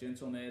with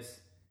gentleness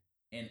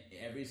in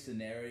every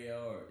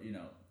scenario, or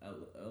a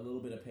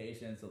little bit of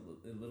patience, a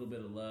little bit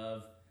of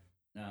love,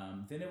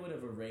 then it would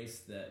have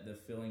erased the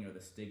feeling or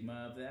the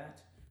stigma of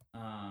that.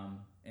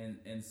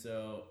 And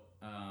so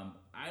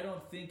I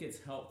don't think it's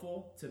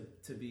helpful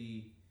to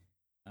be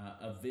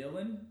a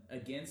villain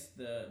against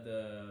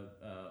the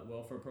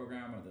welfare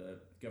program or the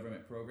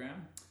government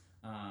program.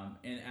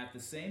 And at the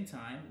same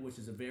time, which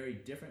is a very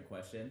different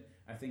question,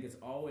 I think it's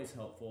always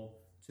helpful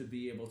to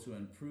be able to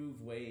improve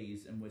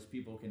ways in which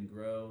people can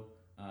grow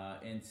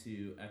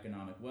into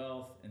economic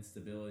wealth and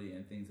stability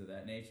and things of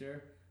that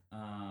nature.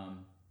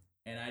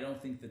 And I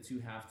don't think the two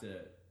have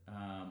to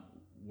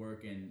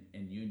work in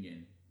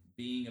union.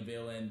 Being a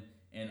villain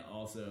and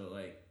also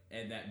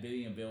and that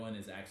being a villain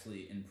is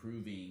actually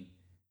improving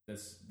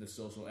the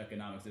social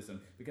economic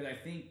system. Because I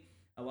think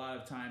a lot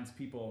of times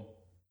people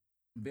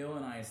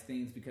villainize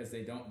things because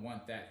they don't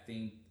want that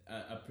thing,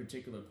 a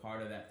particular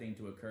part of that thing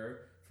to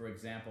occur. For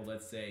example,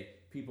 let's say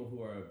people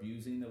who are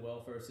abusing the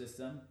welfare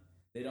system,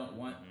 they don't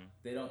want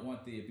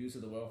the abuse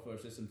of the welfare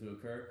system to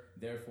occur.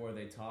 Therefore,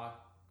 they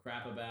talk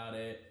crap about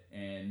it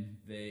and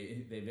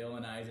they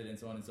villainize it and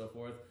so on and so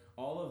forth.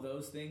 All of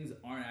those things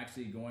aren't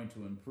actually going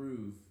to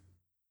improve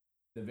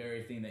the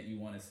very thing that you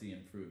want to see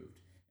improved.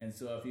 And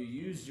so if you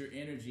use your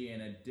energy in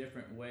a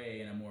different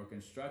way, in a more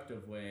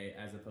constructive way,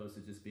 as opposed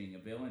to just being a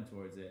villain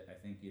towards it, I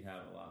think you'd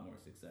have a lot more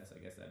success. I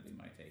guess that'd be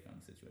my take on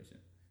the situation.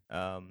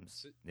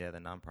 The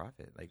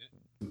nonprofit.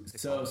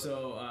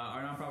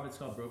 Our nonprofit's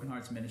called Broken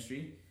Hearts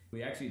Ministry.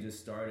 We actually just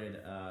started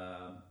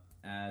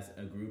as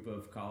a group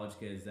of college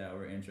kids that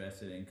were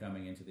interested in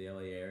coming into the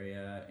LA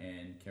area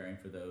and caring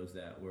for those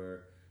that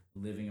were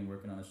living and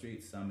working on the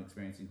streets, some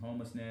experiencing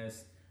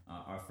homelessness.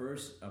 Our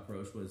first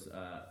approach was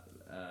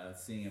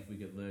seeing if we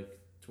could look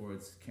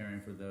towards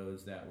caring for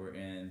those that were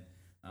in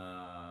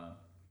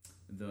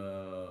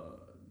the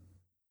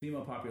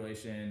female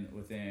population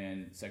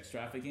within sex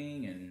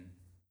trafficking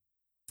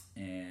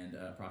and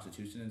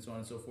prostitution and so on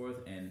and so forth.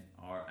 And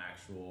our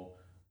actual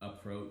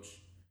approach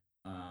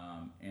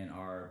and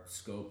our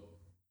scope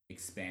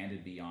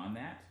expanded beyond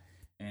that.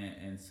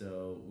 And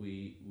so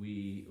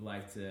we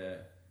like to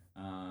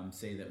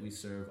say that we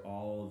serve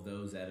all of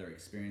those that are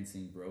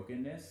experiencing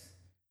brokenness.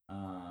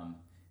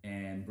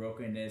 And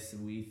brokenness,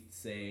 we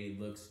say,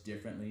 looks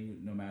differently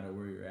no matter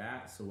where you're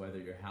at. So whether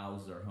you're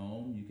housed or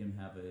home, you can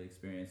have an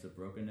experience of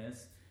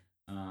brokenness.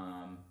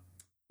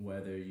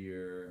 Whether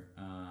you're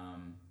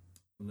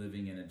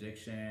living in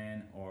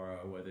addiction or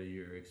whether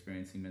you're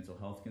experiencing mental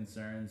health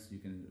concerns, you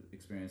can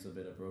experience a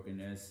bit of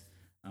brokenness.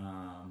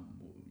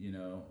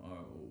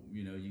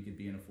 You could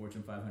be in a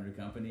Fortune 500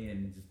 company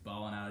and just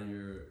balling out of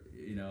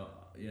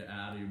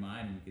out of your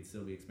mind, and you could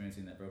still be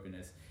experiencing that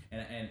brokenness.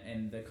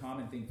 And the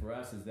common thing for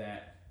us is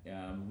that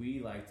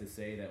we like to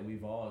say that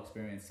we've all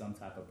experienced some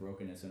type of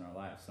brokenness in our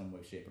life, some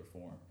way, shape, or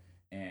form.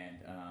 And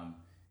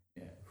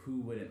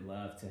who wouldn't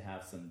love to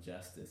have some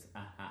justice?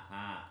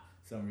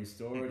 Some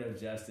restorative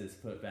justice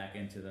put back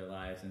into their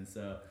lives. And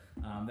so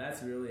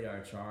that's really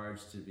our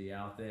charge, to be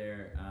out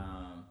there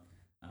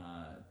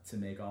to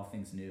make all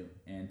things new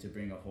and to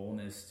bring a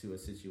wholeness to a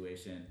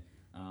situation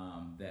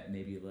that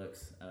maybe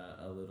looks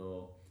a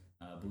little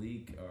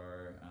bleak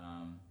or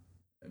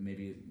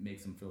maybe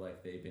makes them feel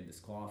like they've been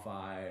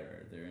disqualified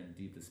or they're in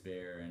deep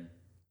despair, and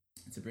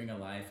to bring a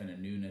life and a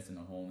newness and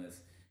a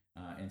wholeness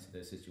into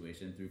their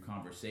situation through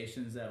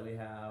conversations that we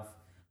have,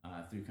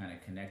 through kind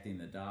of connecting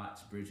the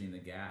dots, bridging the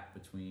gap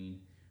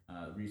between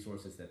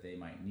resources that they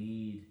might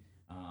need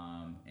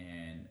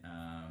and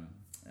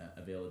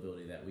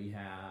availability that we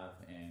have,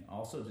 and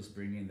also just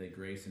bringing the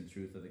grace and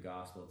truth of the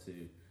gospel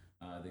to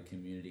the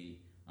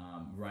community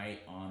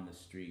right on the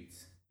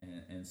streets.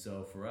 And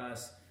so for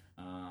us,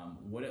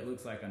 what it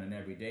looks like on an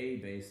everyday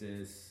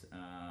basis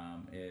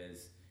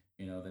is,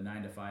 the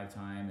 9 to 5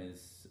 time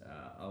is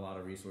a lot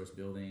of resource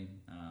building.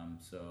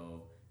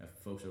 So if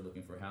folks are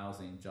looking for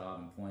housing, job,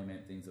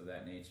 employment, things of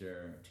that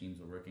nature, teams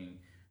are working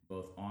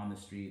both on the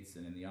streets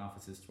and in the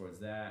offices towards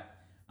that.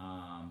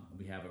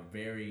 We have a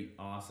very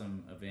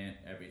awesome event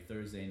every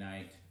Thursday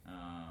night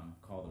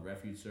called the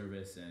Refuge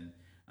Service, and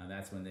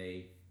that's when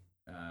the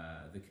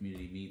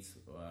community meets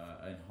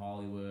in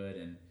Hollywood,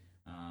 and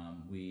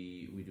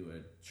we do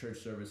a church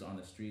service on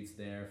the streets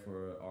there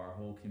for our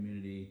whole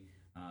community.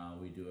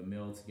 We do a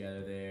meal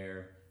together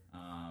there,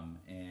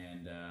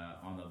 and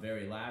on the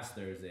very last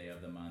Thursday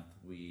of the month,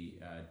 we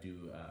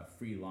do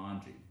free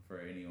laundry for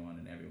anyone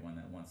and everyone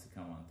that wants to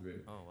come on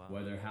through,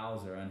 whether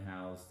housed or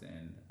unhoused,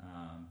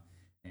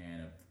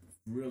 and a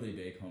really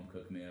big home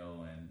cooked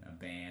meal and a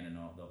band and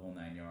all the whole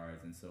 9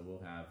 yards. And so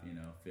we'll have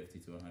 50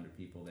 to 100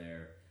 people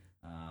there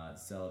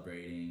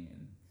celebrating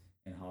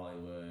in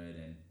Hollywood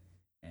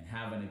and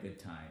having a good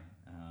time.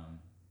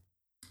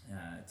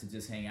 To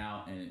just hang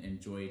out and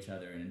enjoy each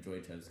other and enjoy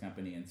each other's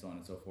company and so on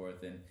and so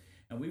forth. And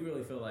we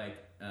really feel like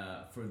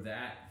for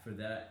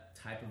that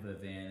type of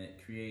event,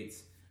 it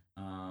creates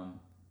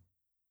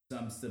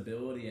some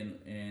stability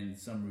and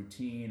some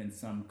routine and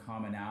some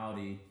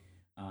commonality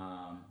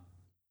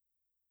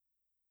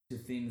to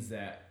things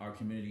that our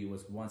community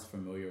was once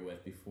familiar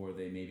with before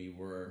they maybe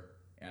were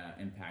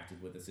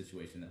impacted with a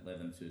situation that led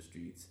them to the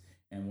streets.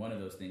 And one of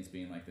those things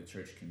being like the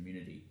church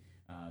community.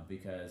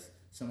 Because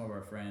some of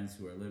our friends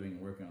who are living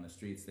and working on the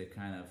streets, they've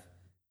kind of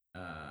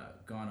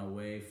gone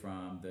away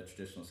from the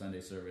traditional Sunday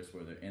service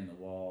where they're in the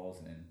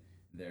walls and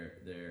they're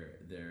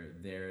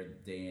there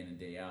day in and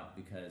day out,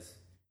 because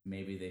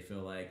maybe they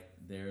feel like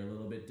they're a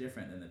little bit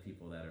different than the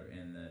people that are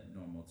in the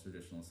normal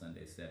traditional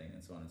Sunday setting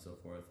and so on and so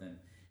forth.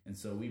 And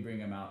so we bring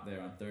them out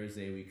there on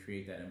Thursday. We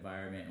create that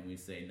environment and we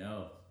say,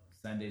 no,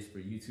 Sunday's for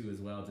you too as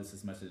well, just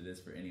as much as it is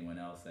for anyone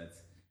else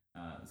that's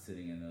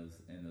sitting in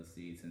those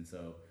seats. And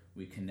so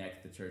we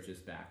connect the churches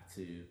back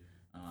to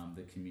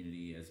the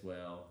community as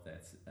well.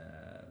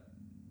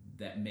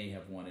 That may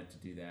have wanted to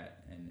do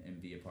that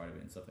and be a part of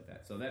it and stuff like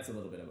that. So that's a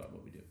little bit about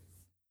what we do.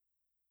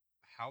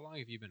 How long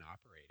have you been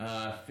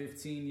operating?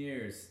 15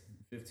 years.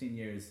 15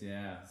 years,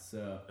 yeah.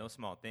 So no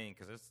small thing,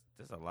 because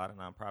there's a lot of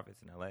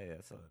nonprofits in LA.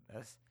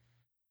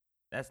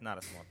 That's not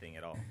a small thing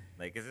at all.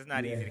 Like, 'cause it's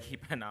not easy to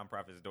keep a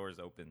nonprofit's doors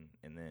open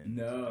and then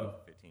No.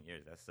 15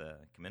 years. That's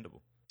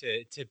commendable.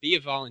 To be a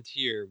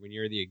volunteer when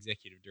you're the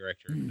executive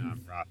director of a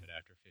nonprofit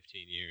after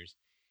 15 years,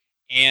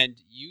 and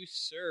you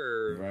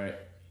serve Right.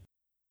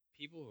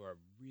 people who are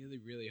really,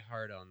 really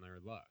hard on their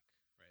luck,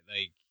 right?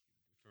 Like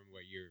from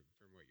what you're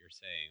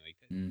saying, like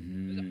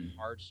those are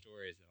hard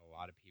stories that a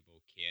lot of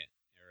people can't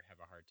or have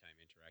a hard time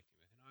interacting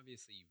with. And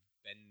obviously, you've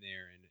been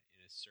there in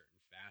a certain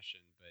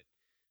fashion, but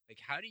like,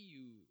 how do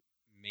you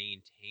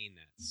maintain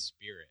that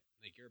spirit?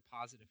 Like, you're a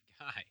positive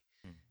guy,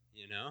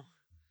 you know.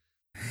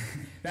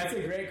 That's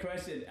a great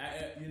question.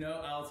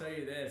 I'll tell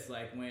you this: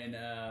 like when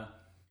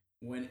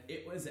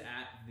it was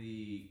at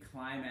the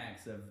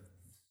climax of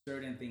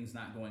certain things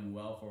not going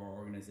well for our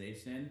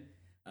organization,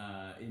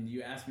 and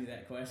you asked me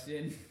that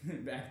question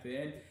back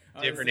then.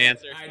 Different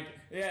answer.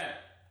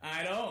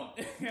 I don't.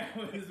 That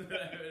was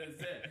what I would have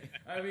said.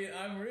 I mean,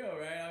 I'm real,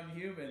 right? I'm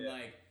human. Yeah.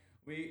 Like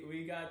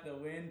we got the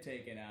wind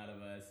taken out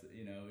of us.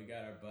 You know, we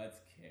got our butts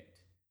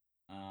kicked.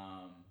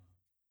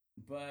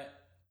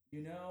 But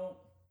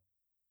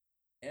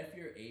if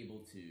you're able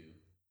to,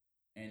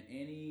 in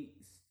any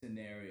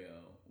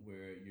scenario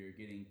where you're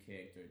getting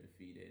kicked or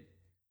defeated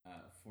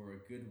for a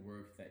good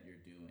work that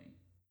you're doing,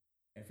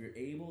 if you're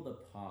able to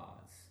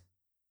pause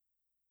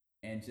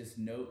and just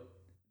note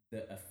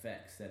the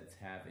effects that it's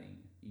having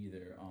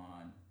either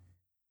on,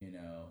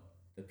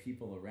 the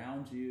people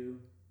around you,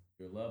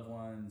 your loved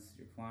ones,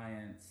 your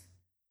clients,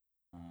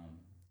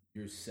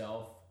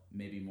 yourself,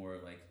 maybe more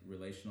like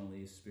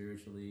relationally,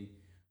 spiritually,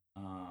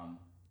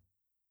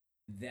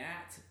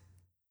 that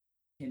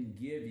can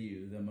give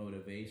you the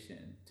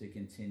motivation to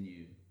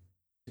continue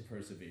to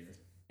persevere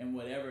in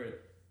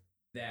whatever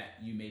that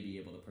you may be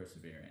able to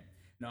persevere in.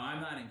 No,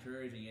 I'm not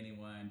encouraging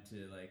anyone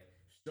to like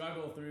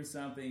struggle through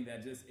something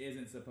that just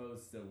isn't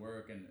supposed to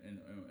work, and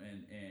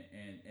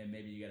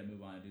maybe you got to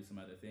move on and do some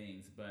other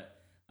things.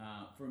 But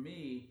for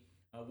me,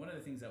 one of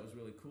the things that was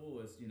really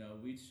cool is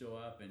we'd show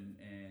up and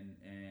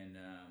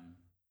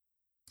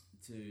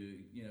to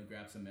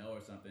grab some mail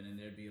or something, and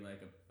there'd be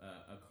like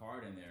a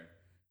card in there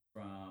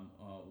from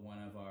one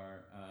of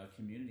our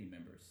community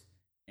members,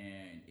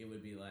 and it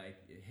would be like,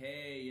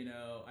 hey,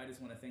 I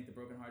just want to thank the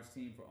Broken Hearts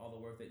team for all the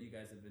work that you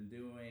guys have been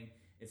doing.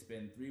 It's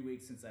been 3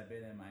 weeks since I've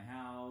been in my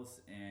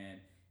house, and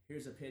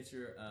here's a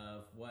picture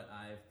of what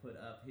I've put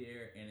up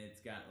here, and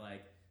it's got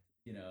like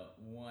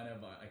one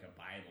of our, like a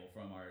Bible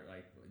from our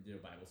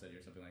Bible study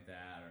or something like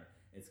that, or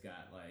it's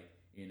got like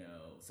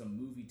some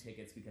movie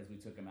tickets because we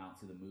took them out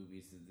to the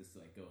movies to just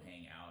like go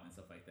hang out and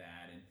stuff like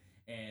that,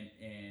 and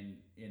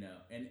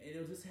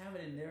it'll just have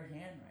it in their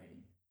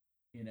handwriting,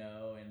 and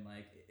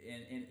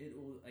it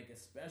will like a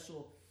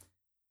special.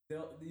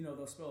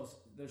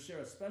 They'll share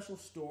a special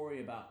story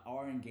about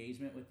our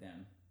engagement with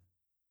them.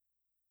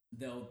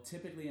 They'll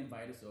typically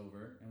invite us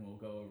over, and we'll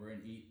go over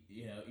and eat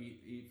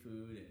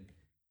food, and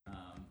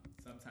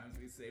sometimes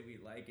we say we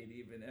like it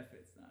even if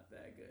it's not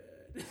that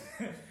good.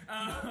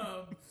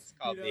 It's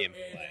called being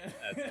polite.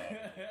 That's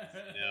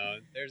all.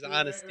 There's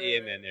honesty,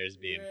 and then there's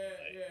being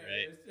polite,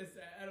 right? It's just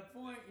at a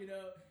point, and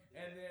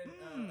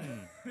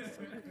then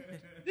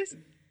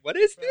what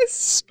is this?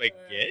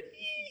 Spaghetti?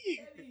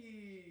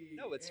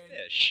 No, it's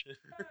fish.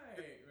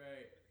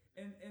 right.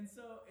 And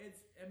so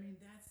it's,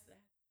 that's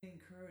the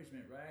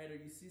encouragement, right? Or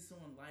you see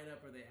someone light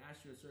up, or they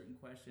ask you a certain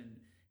question,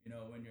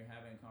 when you're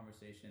having a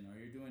conversation, or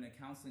you're doing a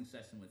counseling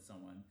session with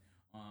someone,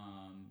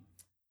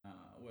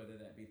 whether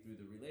that be through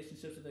the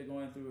relationships that they're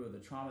going through or the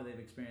trauma they've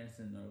experienced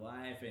in their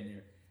life,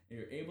 and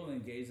you're able to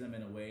engage them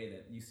in a way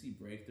that you see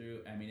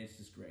breakthrough. It's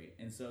just great.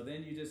 And so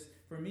then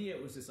for me,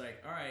 it was just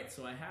like, all right,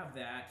 so I have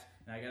that,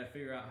 and I got to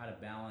figure out how to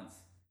balance,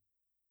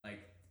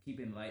 like,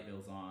 keeping light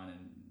bills on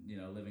and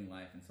living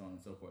life and so on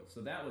and so forth.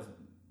 So that was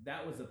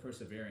the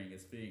persevering,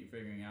 is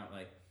figuring out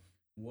like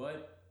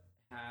what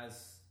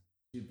has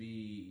to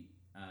be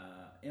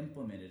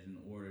implemented in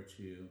order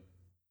to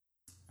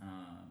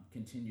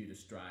continue to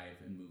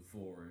strive and move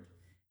forward,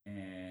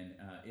 and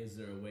is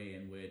there a way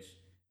in which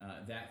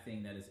that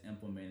thing that is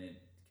implemented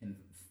can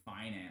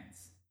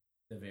finance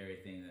the very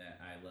thing that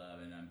I love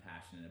and I'm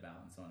passionate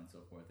about, and so on and so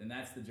forth. And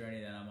that's the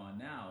journey that I'm on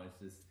now. It's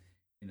just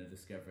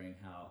discovering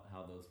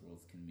how those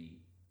worlds can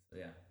meet. So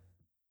yeah.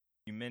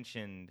 You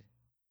mentioned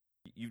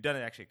you've done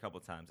it actually a couple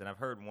of times, and I've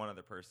heard one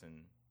other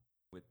person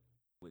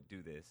would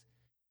do this.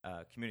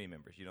 Community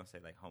members. You don't say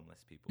like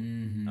homeless people.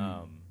 Mm-hmm.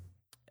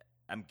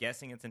 I'm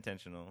guessing it's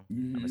intentional.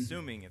 Mm-hmm. I'm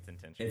assuming it's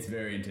intentional. It's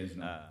very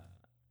intentional.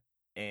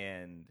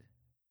 And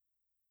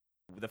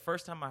the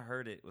first time I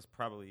heard it was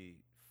probably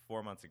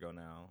 4 months ago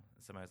now.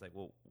 Somebody was like,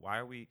 "Well, why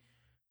are we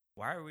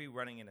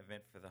running an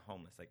event for the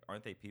homeless? Like,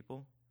 aren't they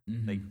people?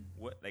 Mm-hmm. Like,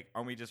 what? Like,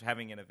 aren't we just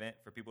having an event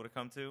for people to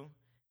come to?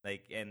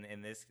 Like, and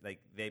this, like,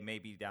 they may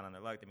be down on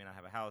their luck. They may not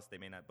have a house. They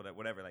may not, but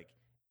whatever. Like,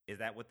 is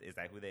that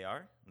who they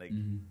are? Like,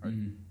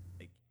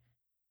 like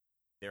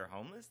they're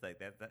homeless? Like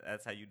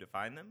that's how you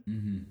define them?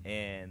 Mm-hmm.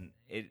 And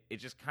it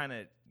just kind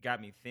of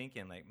got me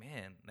thinking, like,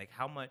 man, like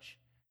how much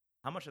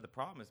of the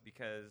problem is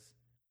because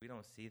we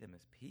don't see them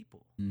as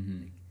people.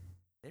 Mm-hmm. Like,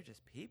 they're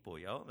just people,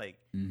 yo. Like,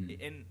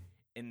 mm-hmm. and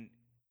and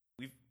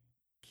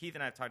Keith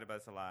and I have talked about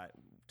this a lot.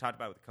 We've talked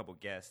about it with a couple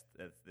guests.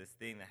 That's this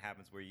thing that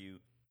happens where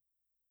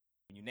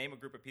when you name a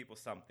group of people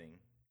something,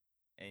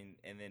 and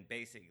then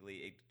basically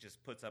it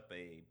just puts up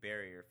a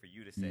barrier for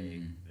you to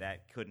say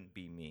that couldn't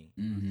be me,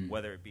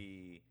 whether it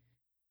be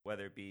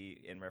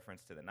in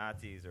reference to the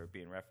Nazis, or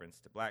be in reference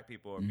to black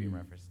people, or be in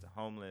reference to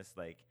homeless.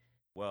 Like,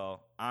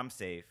 well, I'm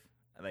safe.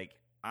 Like,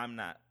 I'm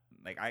not.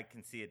 Like, I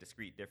can see a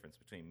discrete difference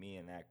between me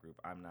and that group.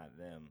 I'm not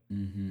them.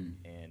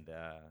 And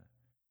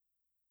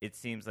it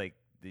seems like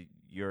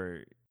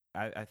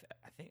I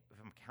think, if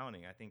I'm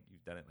counting, I think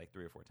you've done it like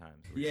 3 or 4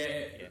 times.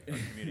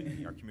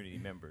 Our community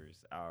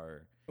members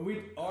are.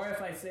 Or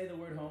if I say the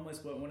word homeless,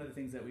 but one of the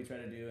things that we try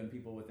to do, and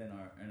people within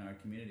our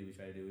community we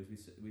try to do, is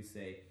we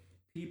say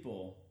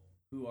people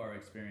who are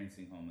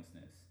experiencing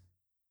homelessness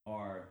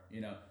are,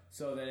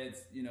 so that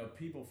it's,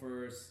 people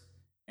first,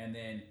 and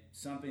then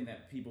something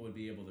that people would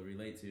be able to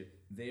relate to.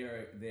 They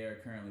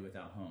are currently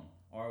without home.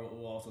 Or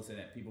we'll also say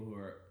that people who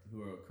are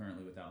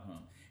currently without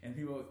home, and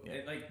people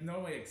it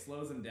normally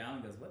slows them down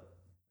and goes, "What?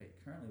 Wait,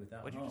 currently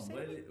without home?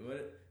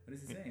 What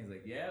is he saying?" He's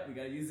like, "Yeah, we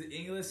got to use the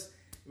English.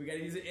 We got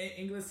to use the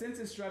English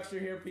sentence structure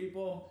here,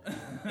 people."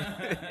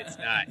 It's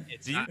not.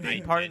 Do you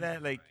think part of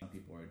that, like, some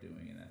people are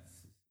doing, and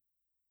that's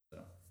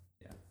so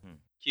yeah.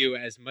 Q,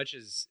 as much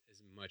as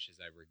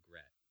I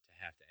regret to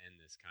have to end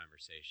this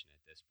conversation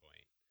at this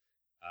point,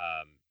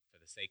 for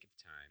the sake of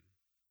time,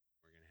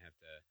 we're gonna have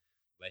to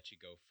let you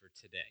go for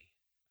today.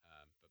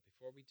 But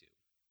before we do,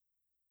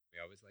 we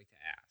always like to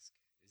ask,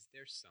 is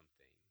there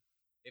something,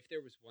 if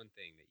there was one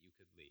thing that you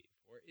could leave,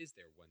 or is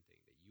there one thing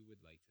that you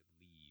would like to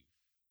leave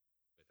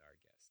with our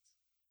guests,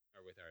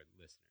 or with our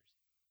listeners?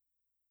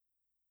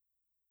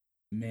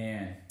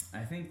 Man,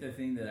 I think the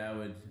thing that I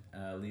would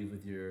leave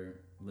with your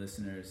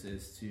listeners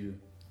is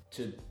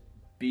to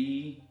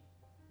be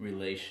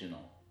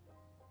relational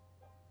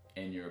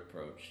in your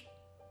approach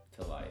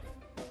to life.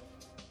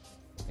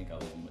 I think I'll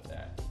leave them with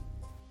that.